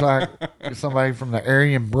 Yeah, I look like somebody from the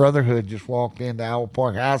Aryan Brotherhood just walked into Owl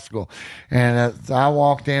Park High School. And so I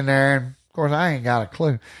walked in there, and of course I ain't got a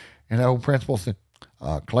clue. And the old principal said,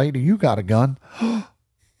 Clay, do you got a gun?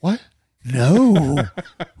 What? No.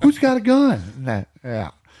 Who's got a gun? No.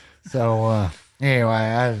 Yeah. So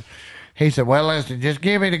anyway, he said, well, listen, just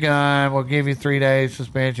give me the gun. We'll give you 3 days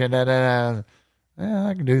suspension. Yeah,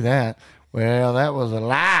 I can do that. Well, that was a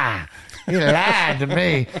lie. He lied to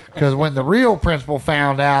me because when the real principal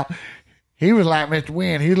found out, he was like Mr.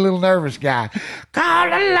 Wynn. He's a little nervous guy. Call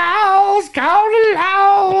the laws, call the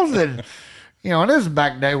laws. And, and this is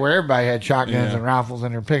back in the day where everybody had shotguns and rifles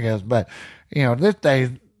in their pickups. But, this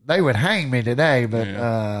day, they would hang me today.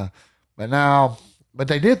 But now, but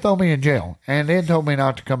they did throw me in jail. And then told me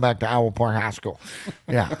not to come back to Owl Park High School.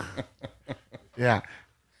 Yeah. Yeah.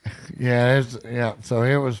 Yeah, so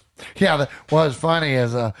it was, what's funny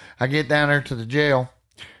is I get down there to the jail,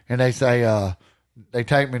 and they say, they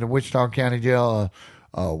take me to Wichita County Jail.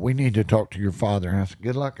 We need to talk to your father. And I said,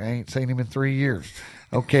 good luck. I ain't seen him in 3 years.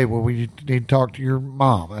 Okay, well, we need to talk to your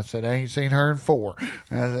mom. I said, I ain't seen her in 4.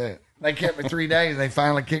 I said, they kept me 3 days. They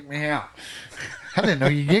finally kicked me out. I didn't know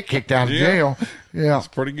you get kicked out of jail. Yeah. That's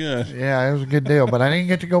pretty good. Yeah, it was a good deal, but I didn't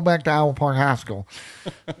get to go back to Owl Park High School.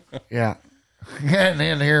 Yeah. And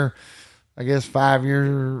then here, I guess 5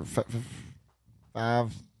 or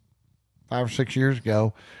 6 years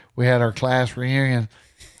ago, we had our class reunion,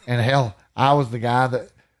 and hell, I was the guy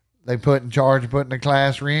that they put in charge of putting the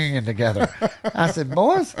class reunion together. I said,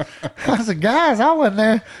 boys, guys, I wasn't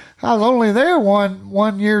there. I was only there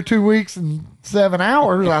 1 year, 2 weeks, and 7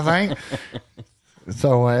 hours, I think.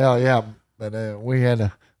 So, yeah, but we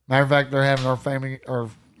had matter of fact, they're having our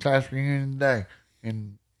class reunion today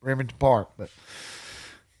in Remington Park, but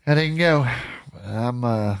I didn't go.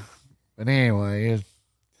 But anyway,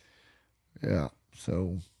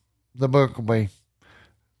 so the book will be,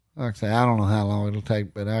 like I say, I don't know how long it'll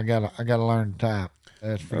take, but I gotta learn to type.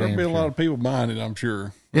 That's for There'll be a lot of people buying it, I'm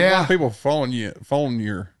sure. There's a lot of people following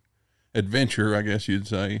your adventure, I guess you'd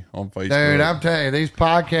say, on Facebook. Dude, I'm telling you, these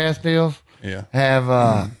podcast deals have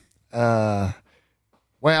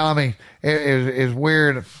well, I mean, it's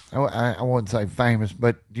weird. I wouldn't say famous,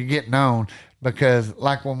 but you get known because,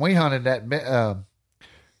 like when we hunted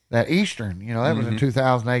that Eastern, that was in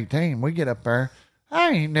 2018. We get up there.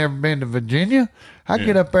 I ain't never been to Virginia. I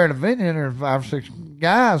get up there to Virginia, and there's 5 or 6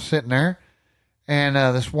 guys sitting there, and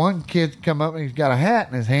this one kid come up and he's got a hat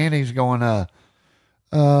in his hand. He's going, and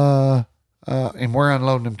we're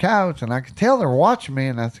unloading them coyotes, and I could tell they're watching me.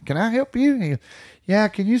 And I said, "Can I help you?" And he goes, "Yeah,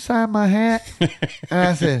 can you sign my hat?" And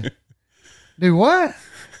I said, "Do what?"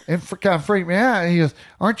 kind of freaked me out. He goes,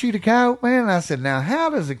 "Aren't you the Coyote Man?" And I said, "Now, how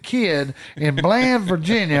does a kid in Bland,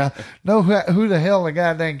 Virginia, know who the hell the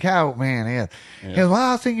goddamn Coyote Man is?" Yeah. He goes,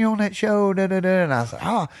 "Well, I seen you on that show, da da da." And I said,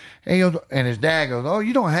 "Oh," and, he goes, and his dad goes, "Oh,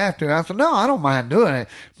 you don't have to." I said, "No, I don't mind doing it,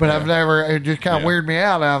 but I've never." It just kind of weirded me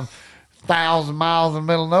out. I'm 1,000 miles in the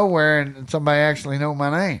middle of nowhere, and somebody actually know my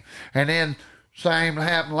name. And then same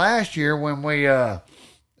happened last year when we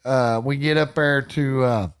get up there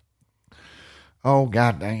to. Oh,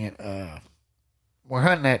 God dang it. We're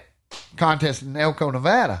hunting that contest in Elko,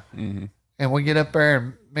 Nevada. Mm-hmm. And we get up there,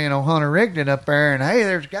 and me and old Hunter rigged it up there, and hey,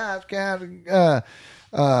 there's guys, coyote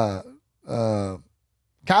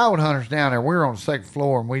hunters down there. We were on the second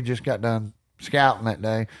floor, and we just got done scouting that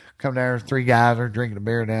day. Come down there, 3 guys are drinking a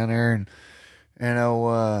beer down there, and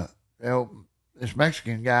this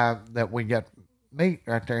Mexican guy that we got to meet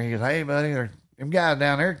right there, he goes, "Hey, buddy, there's them guys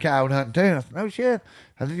down there coyote hunting too." I said, "No shit."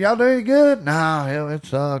 I said, "Y'all do any good?" "No, hell, it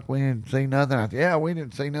sucked. We didn't see nothing." I said, "Yeah, we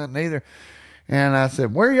didn't see nothing either." And I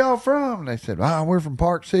said, "Where y'all from?" And they said, "Oh, we're from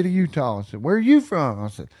Park City, Utah." I said, "Where are you from?" I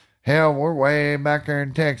said, "Hell, we're way back there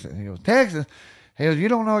in Texas." He goes, "Texas?" He goes, "You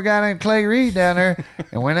don't know a guy named Clay Reid down there?"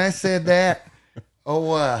 And when I said that,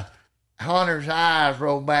 Hunter's eyes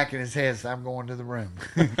rolled back in his head, so I'm going to the room.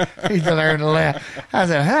 He's there to laugh. I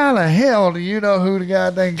said, "How the hell do you know who the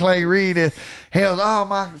goddamn Clay Reid is?" He goes, "Oh,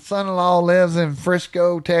 my son-in-law lives in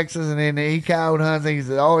Frisco, Texas, and then he coyote hunts."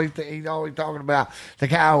 He's always talking about the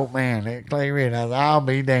Coyote Man, that Clay Reid. I said, "I'll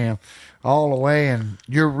be damned." All the way in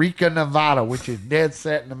Eureka, Nevada, which is dead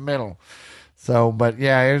set in the middle. So, but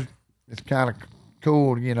yeah, it's kind of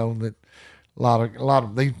cool, that a lot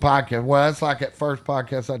of these podcasts. Well, it's like that first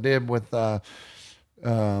podcast I did with, I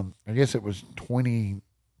guess it was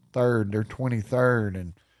 23rd or 23rd,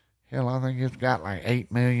 and hell, I think it's got like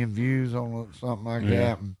 8 million views on it, something like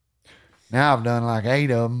that. And now I've done like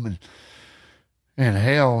 8 of them, and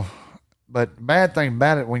hell, but the bad thing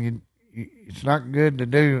about it, when it's not good to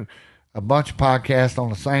do a bunch of podcasts on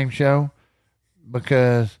the same show,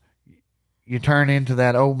 because you turn into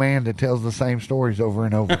that old man that tells the same stories over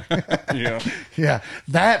and over. Yeah.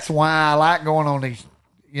 That's why I like going on these.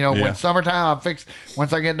 When summertime,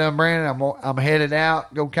 once I get done branding, I'm headed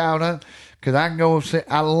out, go coyote hunt, because I can go sit.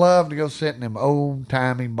 I love to go sit in them old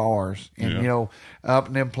timey bars, and up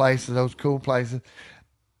in them places, those cool places.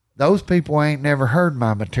 Those people ain't never heard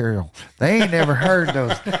my material. They ain't never heard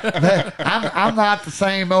those. I'm not the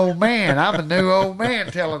same old man. I'm a new old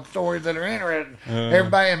man telling stories that are interesting.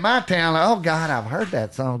 Everybody in my town, oh, God, I've heard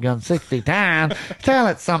that son of a gun 60 times. Tell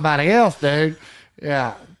it to somebody else, dude.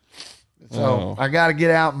 Yeah. So I got to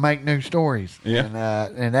get out and make new stories. Yeah.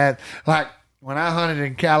 And that, like when I hunted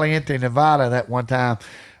in Caliente, Nevada that one time,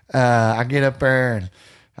 I get up there and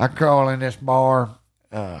I crawl in this bar.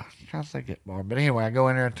 Trying to think that bar, but anyway, I go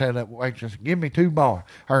in there and tell that waitress, "Give me 2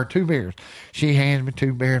 beers." She hands me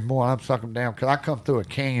 2 beers. Boy, I'm sucking them down because I come through a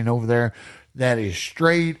canyon over there that is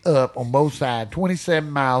straight up on both sides, 27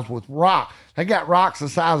 miles with rock. They got rocks the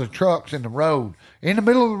size of trucks in the road, in the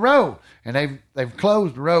middle of the road, and they've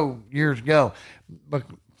closed the road years ago, but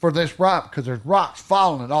for this rock, because there's rocks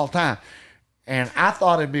falling at all time. And I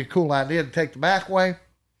thought it'd be a cool idea to take the back way.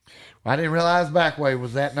 I didn't realize the back way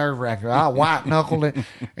was that nerve-wracking. I white-knuckled it,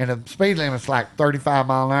 and the speed limit's like 35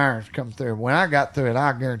 mile an hour to come through. When I got through it,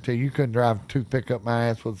 I guarantee you couldn't drive a toothpick up my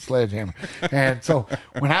ass with a sledgehammer. And so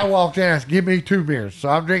when I walked in, I said, "Give me 2 beers." So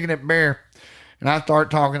I'm drinking that beer, and I start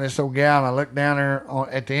talking to this old gal, and I look down there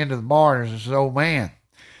at the end of the bar, and there's this old man.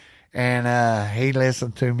 And he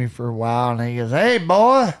listened to me for a while, and he goes, "Hey,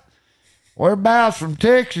 boy, whereabouts from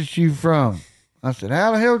Texas you from?" I said,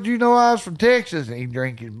 "How the hell did you know I was from Texas?" And he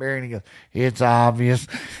drank his beer and he goes, "It's obvious."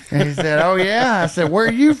 And he said, "Oh, yeah?" I said, "Where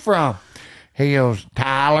are you from?" He goes,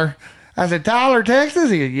 "Tyler." I said, "Tyler, Texas?"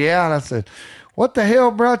 He goes, "Yeah." And I said, "What the hell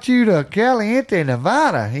brought you to Caliente,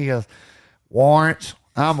 Nevada?" He goes, "Warrants.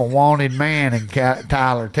 I'm a wanted man in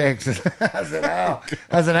Tyler, Texas." I said, "Oh."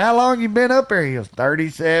 I said, "How long you been up here?" He goes,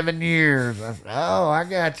 37 years. I said, "Oh, I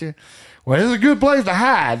got you." Well, it's a good place to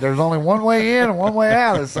hide. There's only one way in and one way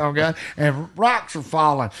out of this song, guy, and rocks are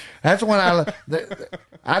falling. That's when I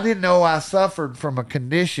didn't know I suffered from a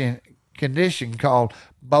condition called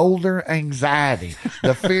boulder anxiety,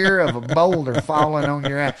 the fear of a boulder falling on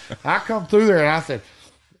your ass. I come through there and I said,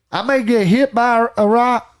 I may get hit by a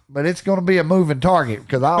rock, but it's going to be a moving target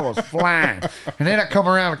because I was flying. And then I come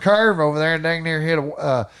around a curve over there and dang near hit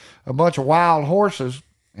a bunch of wild horses,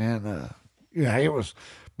 and it was.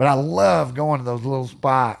 But I love going to those little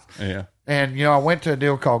spots. Yeah. And, I went to a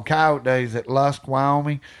deal called Coyote Days at Lusk,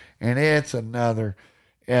 Wyoming, and it's another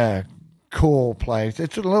cool place.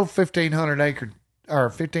 It's a little 1,500 acre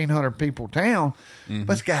 1,500 people town,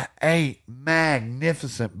 but it's got 8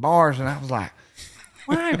 magnificent bars. And I was like,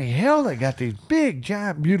 why in the hell they got these big,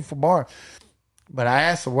 giant, beautiful bars? But I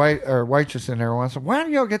asked the waitress in there once, why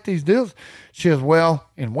do y'all get these deals? She goes, well,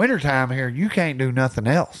 in wintertime here, you can't do nothing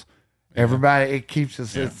else. Everybody, it keeps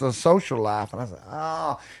us, it's a social life. And I said,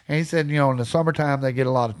 oh. And he said, in the summertime, they get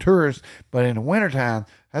a lot of tourists, but in the wintertime,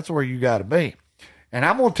 that's where you got to be. And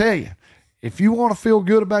I'm going to tell you, if you want to feel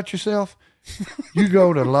good about yourself, you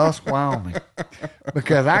go to Lusk, Wyoming.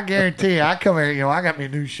 Because I guarantee you, I come here, I got my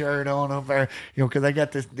new shirt on up there, because they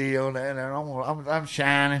got this deal, and I'm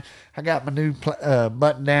shining. I got my new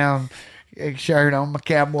button-down shirt on, my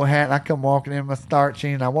cowboy hat, and I come walking in my starch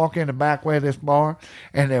jeans. I walk in the back way of this bar,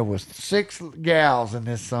 and there was 6 gals in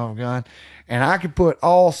this son of a gun, and I could put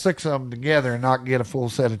all 6 of them together and not get a full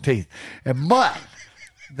set of teeth. But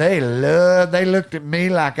they looked at me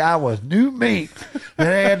like I was new meat. And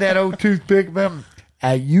they had that old toothpick of them.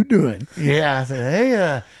 How you doing? Yeah, I said,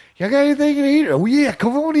 hey, y'all got anything to eat? Oh, yeah,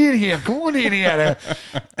 come on in here. Come on in here.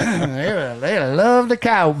 They love the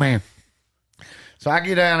cow, man. So I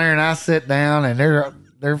get down there and I sit down, and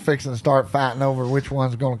they're fixing to start fighting over which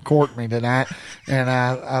one's going to court me tonight. And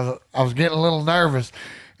I was getting a little nervous.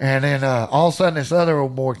 And then all of a sudden this other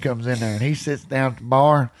old boy comes in there, and he sits down at the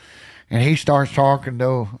bar, and he starts talking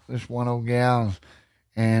to this one old gal.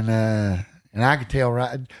 And I could tell,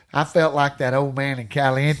 right? I felt like that old man in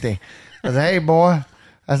Caliente. I said, hey, boy.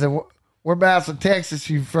 I said, whereabouts in Texas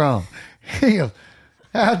you from? He goes,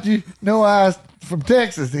 how'd you know I was from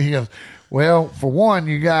Texas? He goes, well, for one,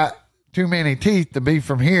 you got too many teeth to be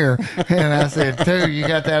from here. And I said, 2, you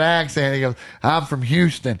got that accent. He goes, I'm from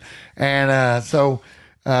Houston. And so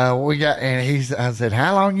we got, and I said,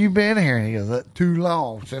 how long you been here? And he goes, too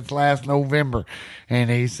long, since last November. And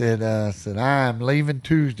he said, I'm leaving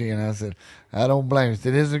Tuesday. And I said, I don't blame you. He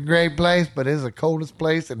said, it's a great place, but it's the coldest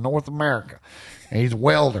place in North America. And he's a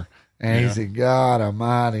welder. And he said, God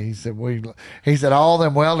Almighty. He said, all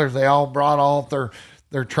them welders, they all brought all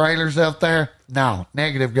their trailers up there. No,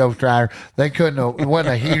 negative Ghost Rider. They couldn't have, it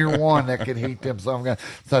wasn't a heater one that could heat them.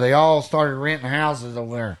 So they all started renting houses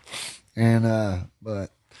over there. And,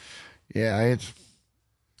 but yeah,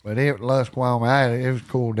 Lusk, Wyoming, it was a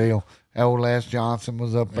cool deal. Old Les Johnson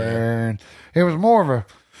was up there, and it was more of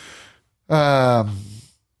a,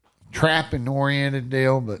 trapping oriented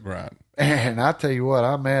deal, but, right. And I tell you what,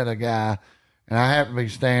 I met a guy, and I happened to be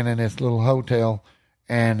staying in this little hotel,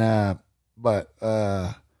 and,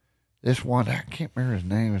 this one, I can't remember his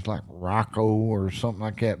name, it's like Rocco or something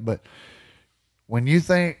like that, but when you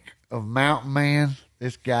think of Mountain Man,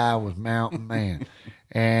 this guy was Mountain Man.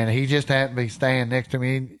 And he just happened to be staying next to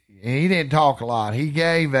me. And he didn't talk a lot. He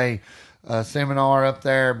gave a seminar up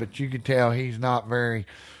there, but you could tell he's not very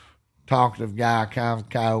talkative guy, kind of a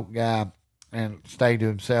coyote guy, and stayed to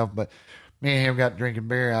himself. But me and him got drinking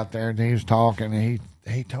beer out there, and he was talking, and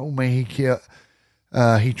he told me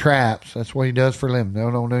he traps. That's what he does for a living.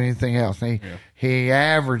 Don't do anything else. He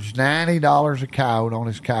averaged $90 a coyote on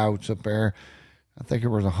his coyotes up there. I think it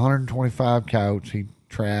was 125 coyotes he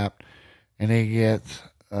trapped, and he gets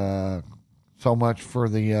so much for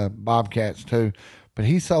the bobcats too. But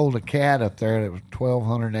he sold a cat up there that was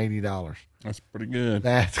 $1,280. That's pretty good.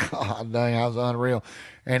 That's God dang, I was unreal.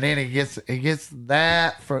 And then he gets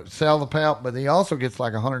that for sell the pelt, but he also gets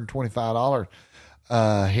like $125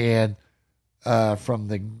 head from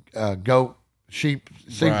the goat sheep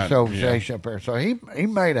association up there. So he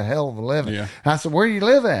made a hell of a living. Yeah. I said, where do you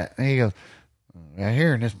live at? And he goes, right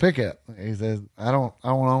here in this pickup. He says, I don't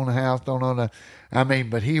own a house, don't own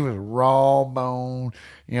but he was raw bone.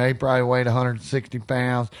 He probably weighed 160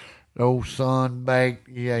 pounds. The old sun baked.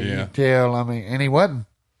 Yeah, you can tell. And he wasn't.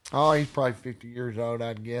 Oh, he's probably 50 years old,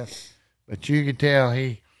 I'd guess. But you could tell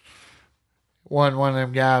he wasn't one of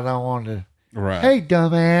them guys I wanted to. Right. Hey,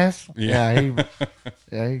 dumbass. Yeah.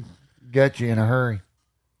 He got you in a hurry.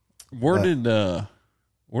 Where did the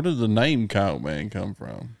name Coyote Man come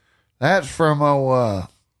from? That's from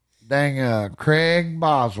Craig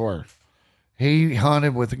Bosworth. He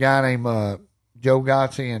hunted with a guy named Joe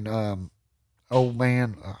Gotze and old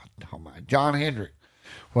man John Hendrick.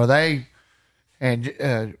 Well,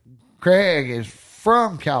 Craig is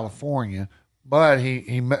from California, but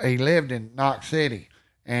he lived in Knox City,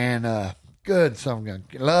 and good some gun,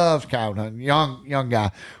 loves coyote hunting. Young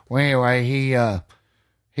guy. Well, anyway,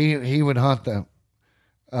 he would hunt the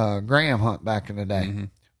Graham hunt back in the day. Mm-hmm.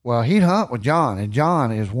 Well, he'd hunt with John, and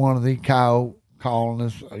John is one of the coyote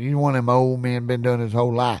colonists. He's one of them old men, been doing his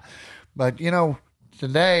whole life. But,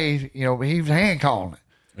 today, he was hand calling it.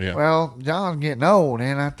 Yeah. Well, John's getting old,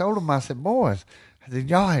 and I told him, I said, boys, I said,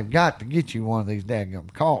 y'all have got to get you one of these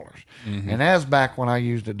daggum callers. And that's back when I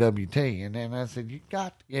used a WT. And then I said, you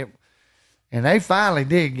got to get. And they finally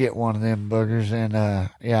did get one of them boogers. And,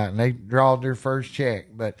 and they drawed their first check.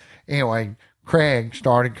 But anyway, Craig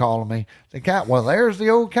started calling me. Well, there's the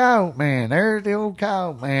old coyote man. There's the old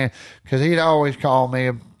coyote man. Because he'd always call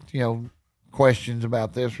me, questions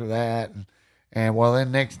about this or that. And well,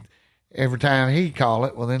 then every time he'd call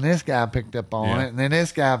it, well, then this guy picked up on it, and then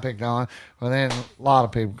this guy picked on it. Well, then a lot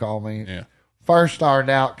of people call me. Yeah. First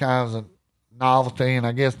started out kind of as a novelty, and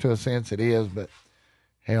I guess to a sense it is, but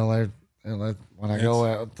hell, when I go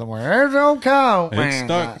out somewhere, there's the old coyote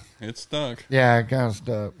man. It's stuck. Yeah, it kind of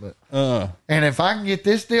stuck. But and if I can get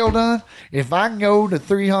this deal done, if I can go to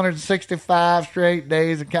 365 straight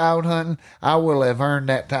days of coyote hunting, I will have earned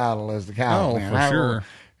that title as the coyote man. For sure.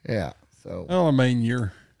 Yeah. So. Well, I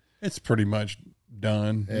mean, it's pretty much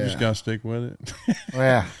done. You just got to stick with it.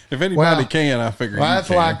 Yeah. If anybody can, I figure you that's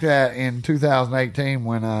can. like that in 2018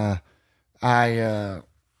 when I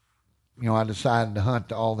decided to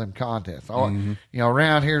hunt all them contests.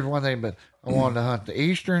 Around here's one thing, but I wanted to hunt the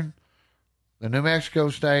Eastern, the New Mexico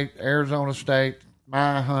State, Arizona State,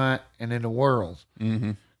 my hunt, and then the Worlds.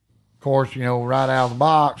 Of course, right out of the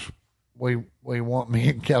box, we want me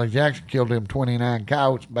and Kelly Jackson killed them 29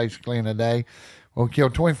 coyotes basically in a day. Well, we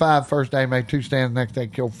killed 25 first day, made 2 stands. Next day,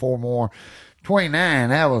 killed 4 more. 29,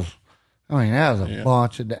 that was a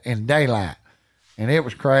bunch in daylight. And it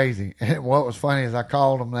was crazy. And what was funny is I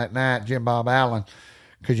called him that night, Jim Bob Allen,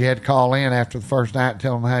 because you had to call in after the first night and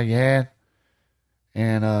tell him how you had.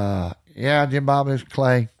 And, Jim Bob, this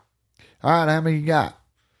Clay. All right, how many you got?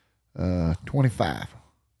 25.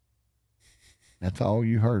 That's all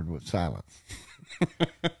you heard was silence.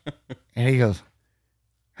 And he goes,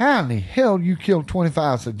 how in the hell you killed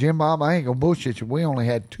 25? I said, Jim Bob, I ain't going to bullshit you. We only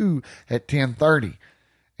had 2 at 10:30.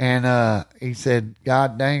 And he said,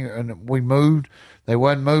 God dang it. And we moved. They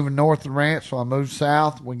wasn't moving north of the ranch, so I moved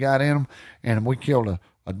south. We got in them, and we killed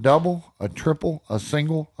a double, a triple, a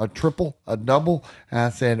single, a triple, a double. And I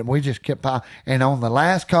said, we just kept piling. And on the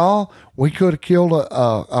last call, we could have killed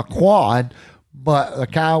a quad, but the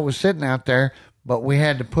cow was sitting out there. But we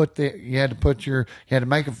had to you had to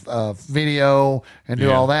make a video and do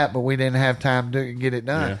all that, but we didn't have time to get it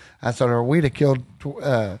done. Yeah. I said, or we'd have killed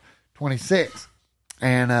 26.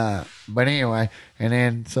 And, but anyway, and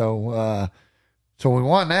then, so we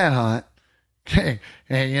won that hunt.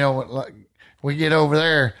 And, we get over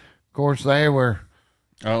there. Of course, they were,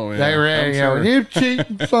 they were, you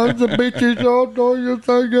cheating sons of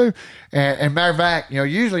bitches. And matter of fact,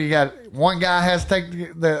 usually you got one guy has to take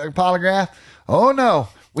the polygraph. Oh no,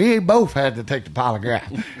 we both had to take the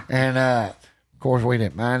polygraph. And, of course we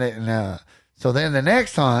didn't mind it. And, so then the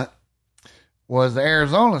next hunt was the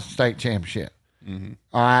Arizona State Championship.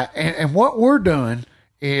 All right. And what we're doing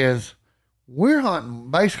is we're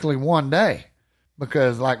hunting basically one day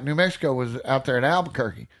because like New Mexico was out there in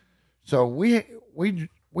Albuquerque. So we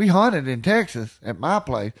hunted in Texas at my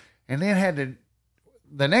place and then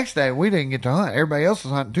the next day we didn't get to hunt. Everybody else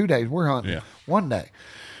was hunting 2 days. We're hunting one day.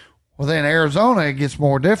 Well, then Arizona, it gets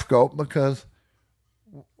more difficult because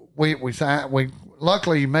we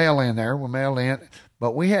luckily mail in there. We mailed in,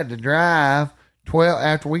 but we had to drive 12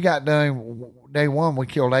 after we got done. Day one, we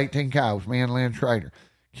killed 18 cows, me and Lynn Schrader.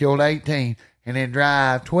 Killed 18, and then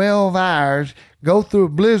drive 12 hours, go through a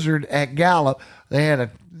blizzard at Gallup. They had a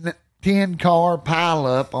 10-car pile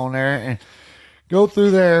up on there, and go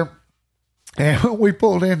through there. And we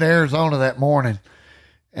pulled into Arizona that morning.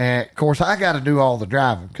 And, of course, I got to do all the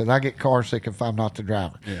driving because I get car sick if I'm not the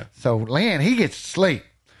driver. Yeah. So, Lynn, he gets to sleep.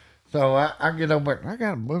 So I get over. I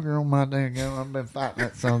got a booger on my dang gun. I've been fighting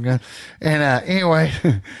that son gun. And anyway,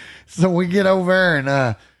 so we get over there,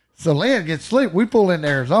 and so Lynn gets sleep. We pull into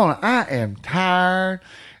Arizona. I am tired,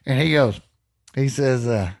 and he says,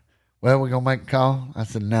 "Well, we're gonna make a call." I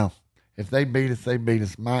said, "No. If they beat us, they beat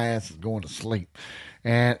us. My ass is going to sleep."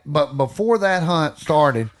 But before that hunt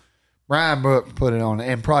started, Brian Brooks put it on,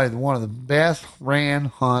 and probably one of the best ran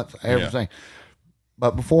hunts I ever seen.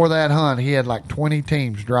 But before that hunt, he had like 20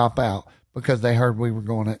 teams drop out because they heard we were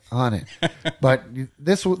going to hunt it. But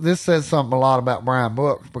this says a lot about Brian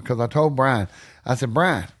Brooks because I told Brian, I said,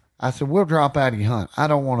 Brian, we'll drop out of your hunt. I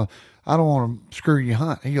don't want to screw your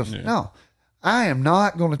hunt. He goes, no, I am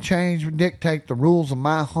not going to dictate the rules of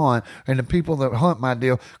my hunt and the people that hunt my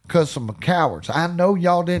deal because some cowards. I know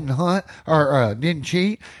y'all didn't hunt or didn't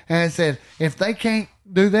cheat. And I said, if they can't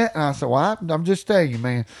do that, and I said, well, I'm just telling you,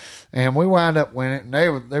 man. And we wound up winning.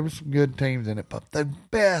 And there were some good teams in it, but the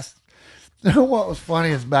best. What was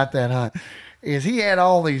funniest about that hunt is he had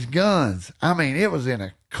all these guns. I mean, it was in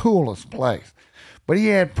the coolest place. But he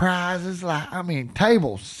had prizes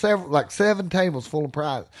tables, like 7 tables full of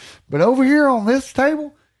prizes. But over here on this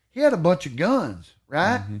table, he had a bunch of guns,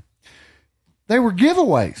 right? Mm-hmm. They were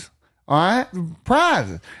giveaways, all right,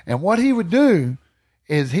 prizes. And what he would do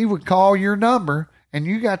is he would call your number, and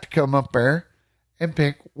you got to come up there and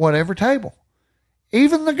pick whatever table,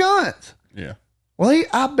 even the guns. Yeah. Well,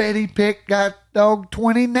 I bet he picked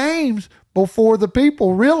 20 names before the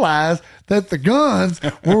people realized that the guns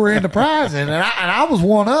were in the prizes. And I was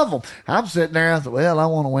one of them. I'm sitting there. I said, well, I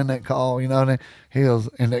want to win that call, you know. And he goes,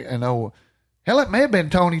 hell, it may have been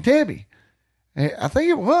Tony Tibby. I think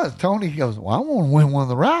it was. Tony goes, well, I want to win one of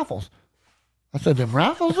the rifles. I said, them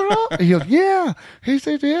rifles are up? He goes, yeah. He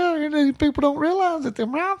said, yeah, these people don't realize that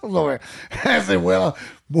them rifles are there. I said, well,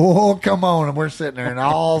 boy, come on. And we're sitting there, and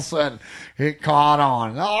all of a sudden, it caught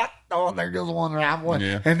on. Oh, there goes one rifle.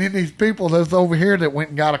 Yeah. And then these people that's over here that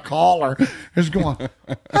went and got a caller is going,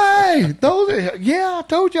 hey, I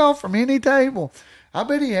told y'all from any table. I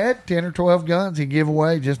bet he had 10 or 12 guns he give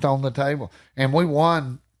away just on the table. And we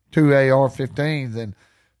won 2 AR-15s.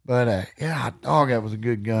 But that was a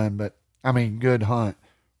good gun, good hunt.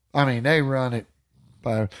 They run it.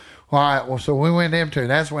 All right, well, so we went into,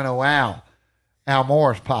 that's when Al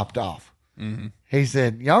Morris popped off. Mm-hmm. He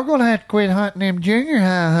said, y'all going to have to quit hunting them junior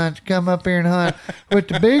high hunts, come up here and hunt with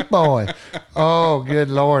the big boys. Oh, good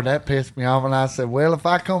Lord, that pissed me off. And I said, well, if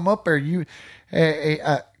I come up there,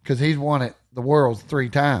 because he's won it the world's 3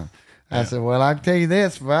 times. I said, well, I can tell you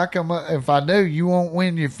this, if I do, you won't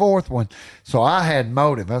win your 4th one. So I had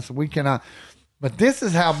motive. I said, we cannot. But this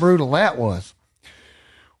is how brutal that was.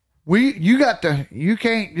 You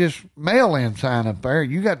can't just mail in sign up there.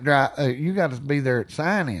 You got to be there at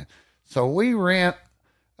sign in. So we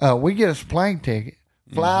get us a plane ticket,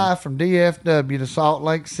 fly from DFW to Salt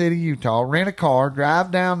Lake City, Utah, rent a car,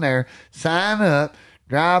 drive down there, sign up,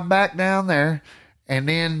 drive back down there, and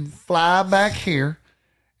then fly back here.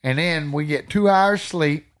 And then we get 2 hours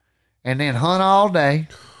sleep and then hunt all day.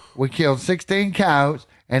 We killed 16 coyotes.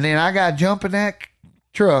 And then I got to jump in that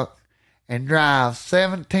truck and drive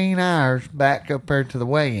 17 hours back up there to the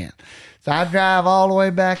weigh-in. So I drive all the way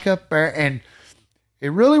back up there, and it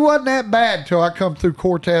really wasn't that bad until I come through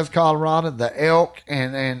Cortez, Colorado, the elk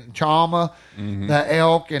and Chalma, the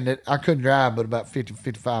elk, and I couldn't drive but about 50,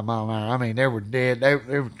 55 miles an hour. They were dead. They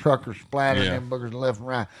were truckers splattering them boogers left and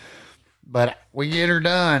right. But we get her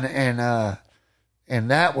done, and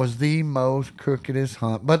that was the most crookedest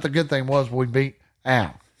hunt. But the good thing was we beat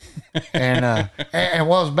Al. And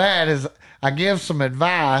what's bad is I give some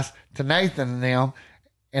advice to Nathan and them,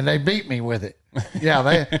 and they beat me with it.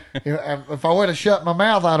 Yeah, if I would have shut my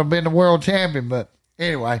mouth, I'd have been the world champion. But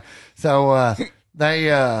anyway, so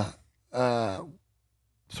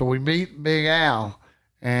so we beat Big Al,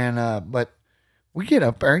 and but we get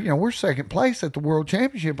up there, we're 2nd place at the world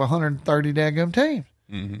championship, 130 daggum teams.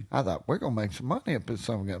 Mm-hmm. I thought we're gonna make some money up this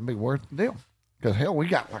summer, gonna be worth the deal. Because, hell, we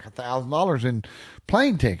got like $1,000 in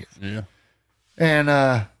plane tickets. Yeah. And,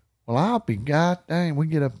 I'll be goddamn. We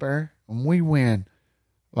get up there and we win,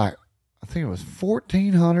 I think it was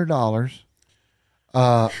 $1,400.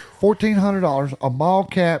 $1,400, a ball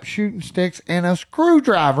cap, shooting sticks, and a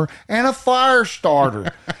screwdriver, and a fire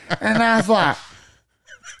starter. And I was like,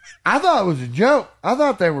 I thought it was a joke. I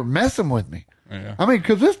thought they were messing with me. Yeah.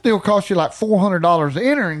 Because this deal cost you like $400 to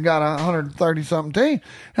enter and got 130-something team.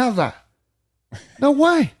 And I was like, no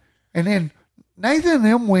way. And then Nathan and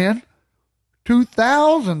them win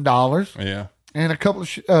 $2,000. Yeah. And a couple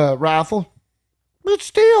of rifles. But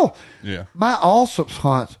still, my Allsup's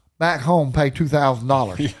hunts back home pay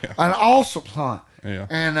 $2,000. Yeah. An Allsup's hunt. Yeah.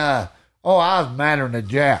 And, I was madder than a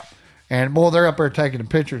Jap. And, boy, they're up there taking the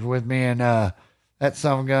pictures with me. And that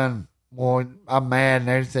son of a gun, boy, I'm mad. And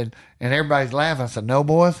they said, and everybody's laughing. I said, no,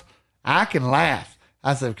 boys, I can laugh.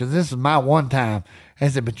 I said, because this is my one time. I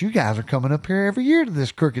said, but you guys are coming up here every year to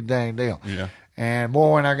this crooked dang deal. Yeah. And,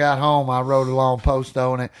 boy, when I got home, I wrote a long post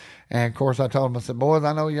on it. And, of course, I told them, I said, boys,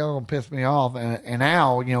 I know y'all going to piss me off. And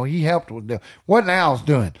Al, he helped with the deal. Wasn't Al's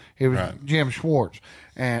doing. It was Jim Schwartz.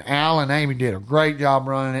 And Al and Amy did a great job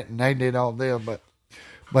running it, and they did all the deal.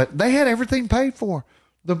 But they had everything paid for.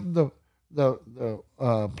 The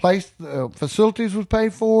place, the facilities was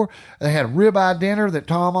paid for. They had a ribeye dinner that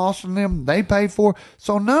Tom Austin and them, they paid for.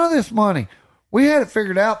 So none of this money. We had it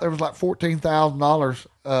figured out. There was like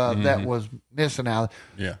 $14,000 that was missing out.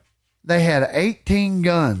 Yeah. They had 18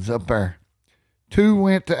 guns up there. 2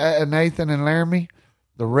 went to Nathan and Laramie.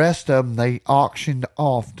 The rest of them, they auctioned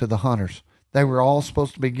off to the hunters. They were all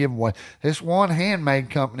supposed to be giveaway. This one handmade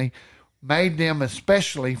company made them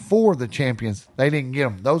especially for the champions. They didn't get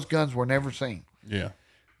them. Those guns were never seen. Yeah.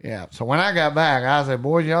 Yeah. So when I got back, I said,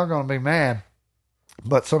 boys, y'all going to be mad.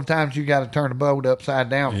 But sometimes you got to turn the boat upside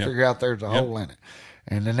down and figure out there's a hole in it.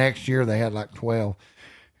 And the next year they had like 12.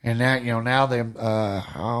 And now, now them,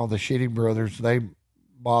 all the Shitty brothers, they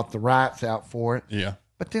bought the rights out for it. Yeah.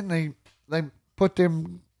 But then they put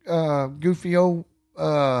them goofy old,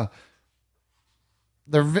 the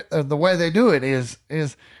way they do it is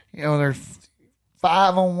there's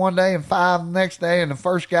 5 on one day and 5 the next day, and the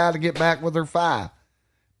first guy to get back with their 5.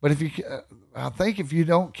 But I think if you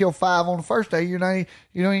don't kill 5 on the first day, you don't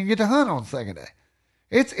even get to hunt on the second day.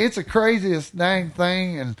 It's the craziest dang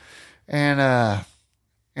thing, and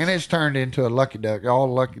it's turned into a lucky duck. All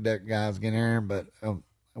the lucky duck guys get in there, but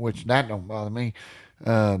which that don't bother me.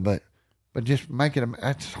 But just make it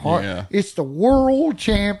that's hard. Yeah. It's the world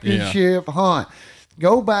championship hunt.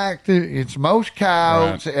 Go back to its most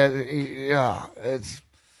coyotes. Right.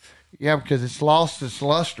 Because it's lost its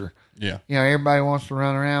luster. Yeah. Everybody wants to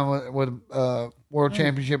run around with world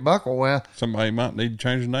championship buckle. Well, somebody might need to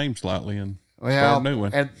change the name slightly and start a new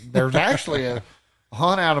one. And there's actually a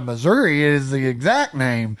hunt out of Missouri is the exact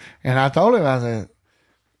name. And I told him, I said,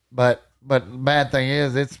 but the bad thing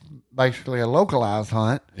is it's basically a localized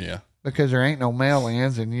hunt. Yeah. Because there ain't no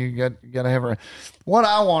mail-ins, and you got to have what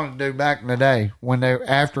I wanted to do back in the day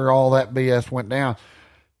after all that BS went down.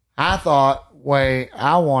 I thought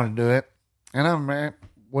I want to do it, and I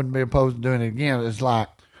wouldn't be opposed to doing it again. It's like,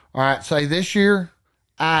 all right, say this year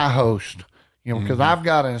I host, because I've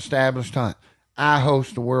got an established hunt. I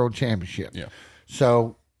host the world championship. Yeah.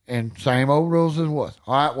 So, and same old rules as was.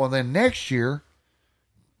 All right, well then next year,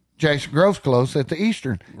 Jason Grossclose at the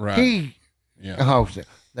Eastern, he hosts it.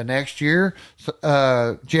 The next year,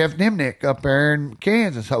 Jeff Nimnick up there in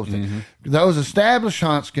Kansas hosted. Those established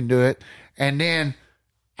hunts can do it. And then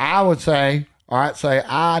I would say, all right, say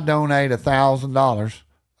I donate $1,000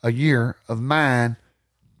 a year of mine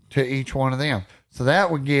to each one of them. So that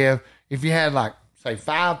would give, if you had like, say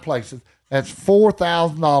 5 places, that's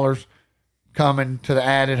 $4,000 coming to the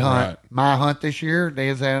added hunt. Right. My hunt this year,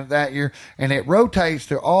 that year. And it rotates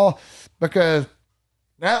to all, because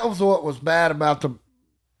that was what was bad about the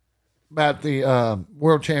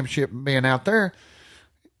world championship being out there.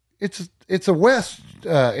 It's a West,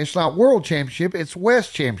 it's not world championship, it's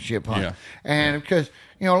West championship hunt. Yeah. And because,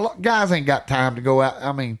 guys ain't got time to go out.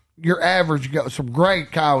 I mean, your average, some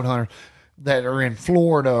great coyote hunters that are in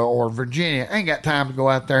Florida or Virginia ain't got time to go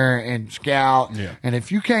out there and scout. Yeah. And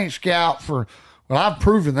if you can't scout I've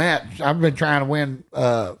proven that. I've been trying to win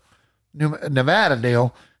Nevada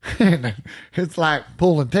deal. And it's like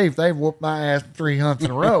pulling teeth. They've whooped my ass 3 hunts in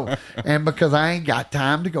a row, and because I ain't got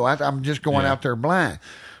time to go out, I'm just going out there blind.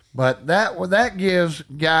 But that gives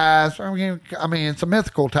guys. I mean, it's a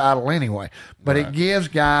mythical title anyway, but it gives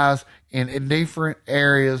guys in different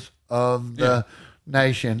areas of the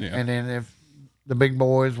nation, and then if the big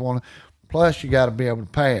boys want to, plus you got to be able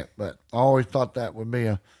to pay it. But I always thought that would be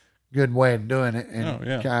a good way of doing it, and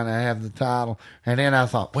kind of have the title. And then I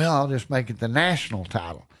thought, well, I'll just make it the national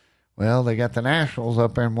title. Well, they got the nationals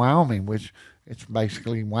up in Wyoming, which it's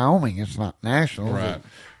basically Wyoming. It's not national. Right.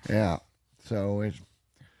 Yeah. So it's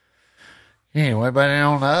anyway. But then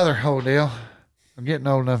on the other whole deal, I'm getting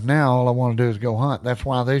old enough now. All I want to do is go hunt. That's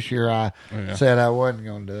why this year I said I wasn't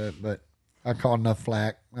going to do it, but I caught enough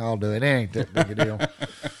flack. I'll do it. It ain't that big a deal.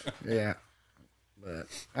 Yeah. But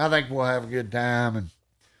I think we'll have a good time, and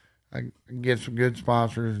I can get some good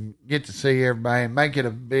sponsors and get to see everybody and make it a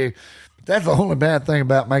big. But that's the only bad thing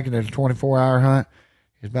about making it a 24-hour hunt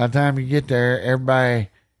is by the time you get there, everybody,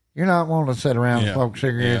 you're not wanting to sit around and smoke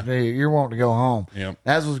cigarettes. Yeah. You're wanting to go home. Yep.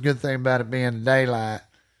 That's what's a good thing about it being daylight.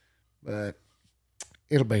 But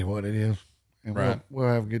it'll be what it is, and we'll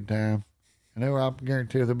have a good time. And I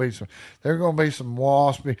guarantee there'll going to be some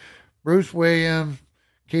waspy, Bruce Williams,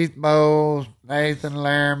 Keith Bowles, Nathan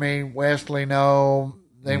Laramie, Wesley Noel.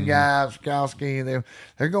 Them guys, Kowski,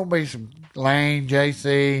 they're going to be some Lane,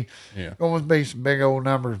 JC. Yeah. Going to be some big old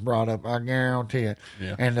numbers brought up. I guarantee it.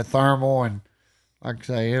 Yeah. And the thermal, and like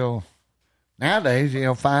I say,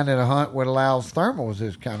 nowadays, finding a hunt that allows thermals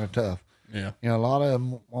is kind of tough. Yeah. A lot of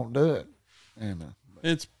them won't do it. And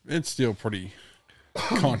it's still pretty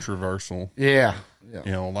controversial. Yeah.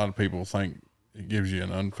 A lot of people think it gives you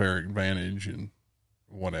an unfair advantage and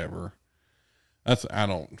whatever. I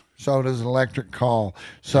don't. So does an electric call.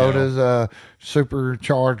 So does a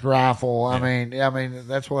supercharged rifle. I mean,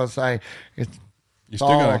 that's what I say. You still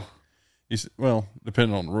got to,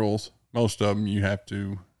 depending on the rules, most of them you have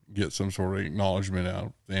to get some sort of acknowledgement out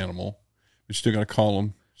of the animal. You still got to call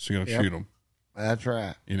them. Still got to shoot them. That's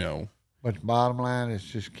right. But the bottom line is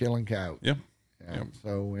just killing coyotes. Yep.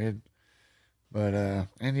 So and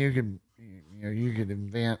you could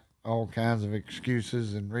invent all kinds of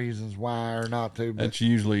excuses and reasons why or not to. But That's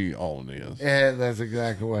usually all it is. yeah, that's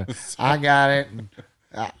exactly what I got it,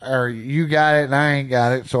 or you got it, and I ain't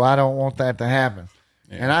got it, so I don't want that to happen.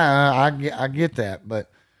 Yeah. And I get that,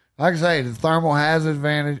 but like I say, the thermal has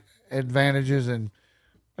advantages, and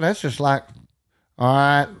that's just like, all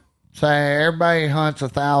right, say everybody hunts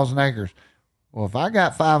 1,000 acres. Well, if I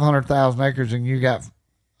got 500,000 acres and you got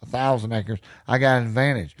 1,000 acres, I got an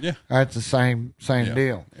advantage. Yeah, that's the same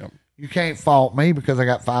deal. Yep. You can't fault me because I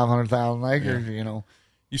got 500,000 acres. Yeah. You know,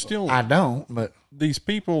 you still I don't. But these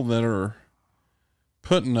people that are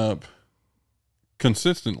putting up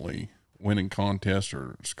consistently winning contests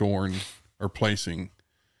or scoring or placing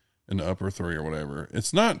in the upper three or whatever,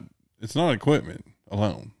 it's not equipment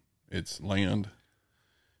alone. It's land.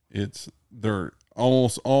 They're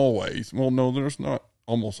almost always, well, no, there's not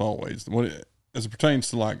almost always. As it pertains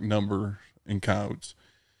to like number and coyotes,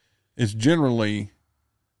 it's generally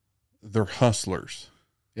they're hustlers.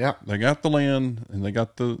 yeah, They got the land and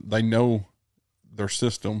they know their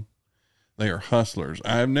system. They are hustlers.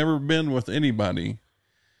 I've never been with anybody,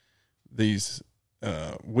 these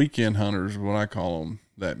weekend hunters, what I call them,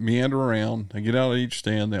 that meander around. They get out of each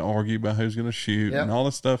stand. They argue about who's going to shoot and all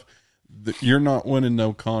this stuff. You're not winning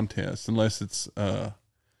no contest unless it's a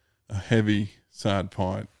heavy side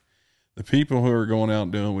pot. The people who are going out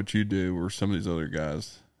and doing what you do or some of these other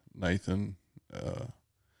guys, Nathan,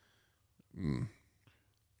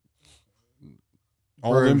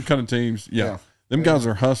 all of them kind of teams. Yeah. Them guys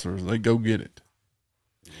are hustlers. They go get it.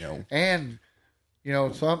 You know. And, you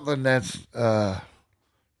know, something that's a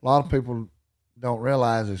lot of people don't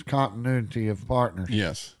realize is continuity of partners.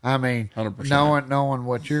 Yes. I mean, 100%. knowing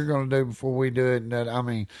what you're going to do before we do it. And that, I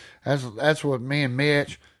mean, that's what me and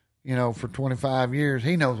Mitch, you know, for 25 years,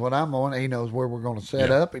 he knows what I'm on. He knows where we're going to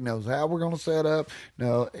set up. He knows how we're going to set up. You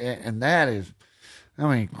know, and that is,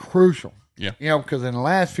 I mean, crucial. Yeah. You know, because in the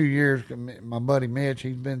last few years, my buddy Mitch,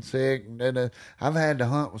 he's been sick. And I've had to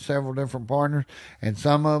hunt with several different partners, and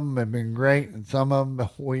some of them have been great, and some of them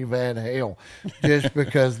we've had hell just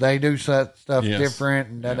because they do stuff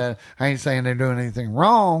different. And I ain't saying they're doing anything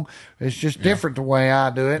wrong. It's just different the way I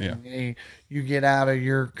do it. Yeah. And you get out of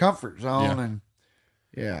your comfort zone. And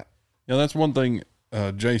yeah, that's one thing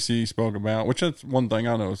JC spoke about, which that's one thing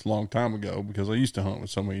I know it's a long time ago because I used to hunt with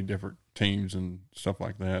so many different teams and stuff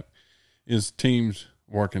like that. Is teams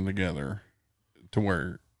working together to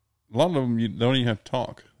where a lot of them you don't even have to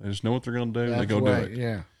talk. They just know what they're going to do. They go do it.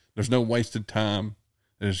 Yeah. There's no wasted time.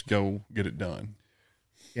 They just go get it done.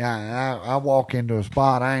 Yeah, I walk into a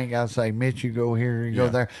spot. I ain't got to say, Mitch, you go here, you go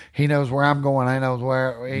there. He knows where I'm going. I knows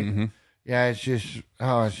where. Yeah, it's just,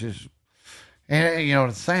 and you know,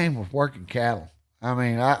 the same with working cattle. I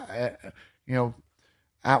mean,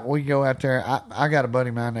 we go out there. I got a buddy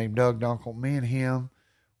of mine named Doug Dunkel. Me and him,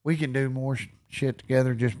 we can do more shit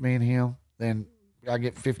together, just me and him, than I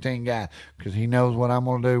get 15 guys because he knows what I'm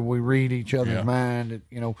going to do. We read each other's mind,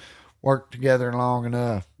 you know, work together long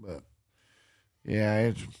enough. But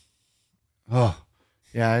yeah, it's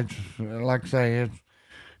like I say, it's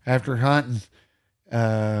after hunting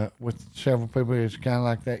with several people, it's kind of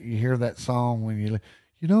like that. You hear that song when you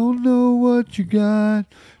don't know what you got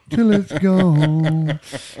till it's gone.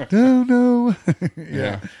 Don't know.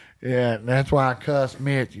 Yeah. Yeah, that's why I cussed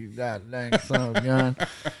Mitch, you that dang son of a gun.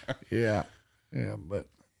 Yeah, but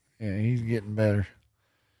he's getting better.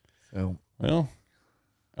 So, well,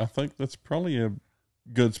 I think that's probably a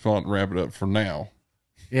good spot to wrap it up for now.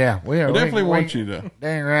 Yeah, we definitely want you to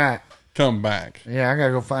dang right come back. Yeah, I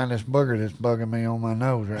gotta go find this booger that's bugging me on my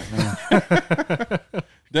nose right now.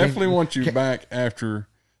 Definitely want you back after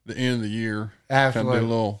the end of the year. Absolutely, kind of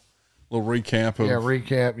do a little recap of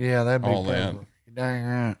recap. Yeah, that'd be all that. Dang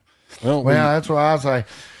right. Well, that's what I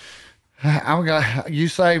say. You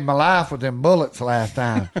saved my life with them bullets last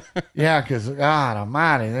time. Yeah, because God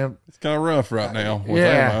Almighty, it's kind of rough right now. With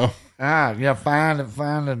ammo.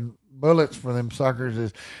 Finding bullets for them suckers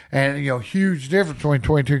is, and huge difference between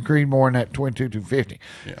 22 Creedmoor and that 22-250.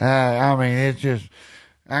 Yeah. I mean, it's just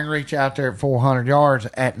I can reach out there at 400 yards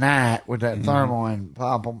at night with that thermal and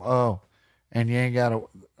pop them. And you ain't got to.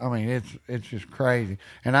 I mean, it's just crazy.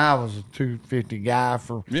 And I was a 250 guy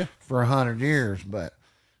for 100 years, but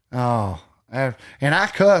and I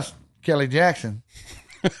cussed Kelly Jackson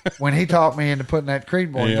when he talked me into putting that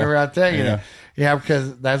Creedmoor. Remember I tell you that? Yeah,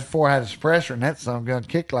 because that's before I had a suppressor, and that son gun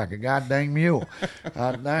kicked like a goddamn mule.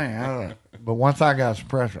 But once I got a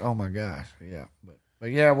suppressor, oh my gosh, yeah. But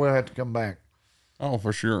yeah, we'll have to come back. Oh,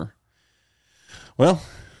 for sure. Well,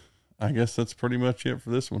 I guess that's pretty much it for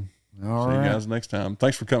this one. All See right. you guys next time.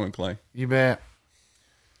 Thanks for coming, Clay. You bet.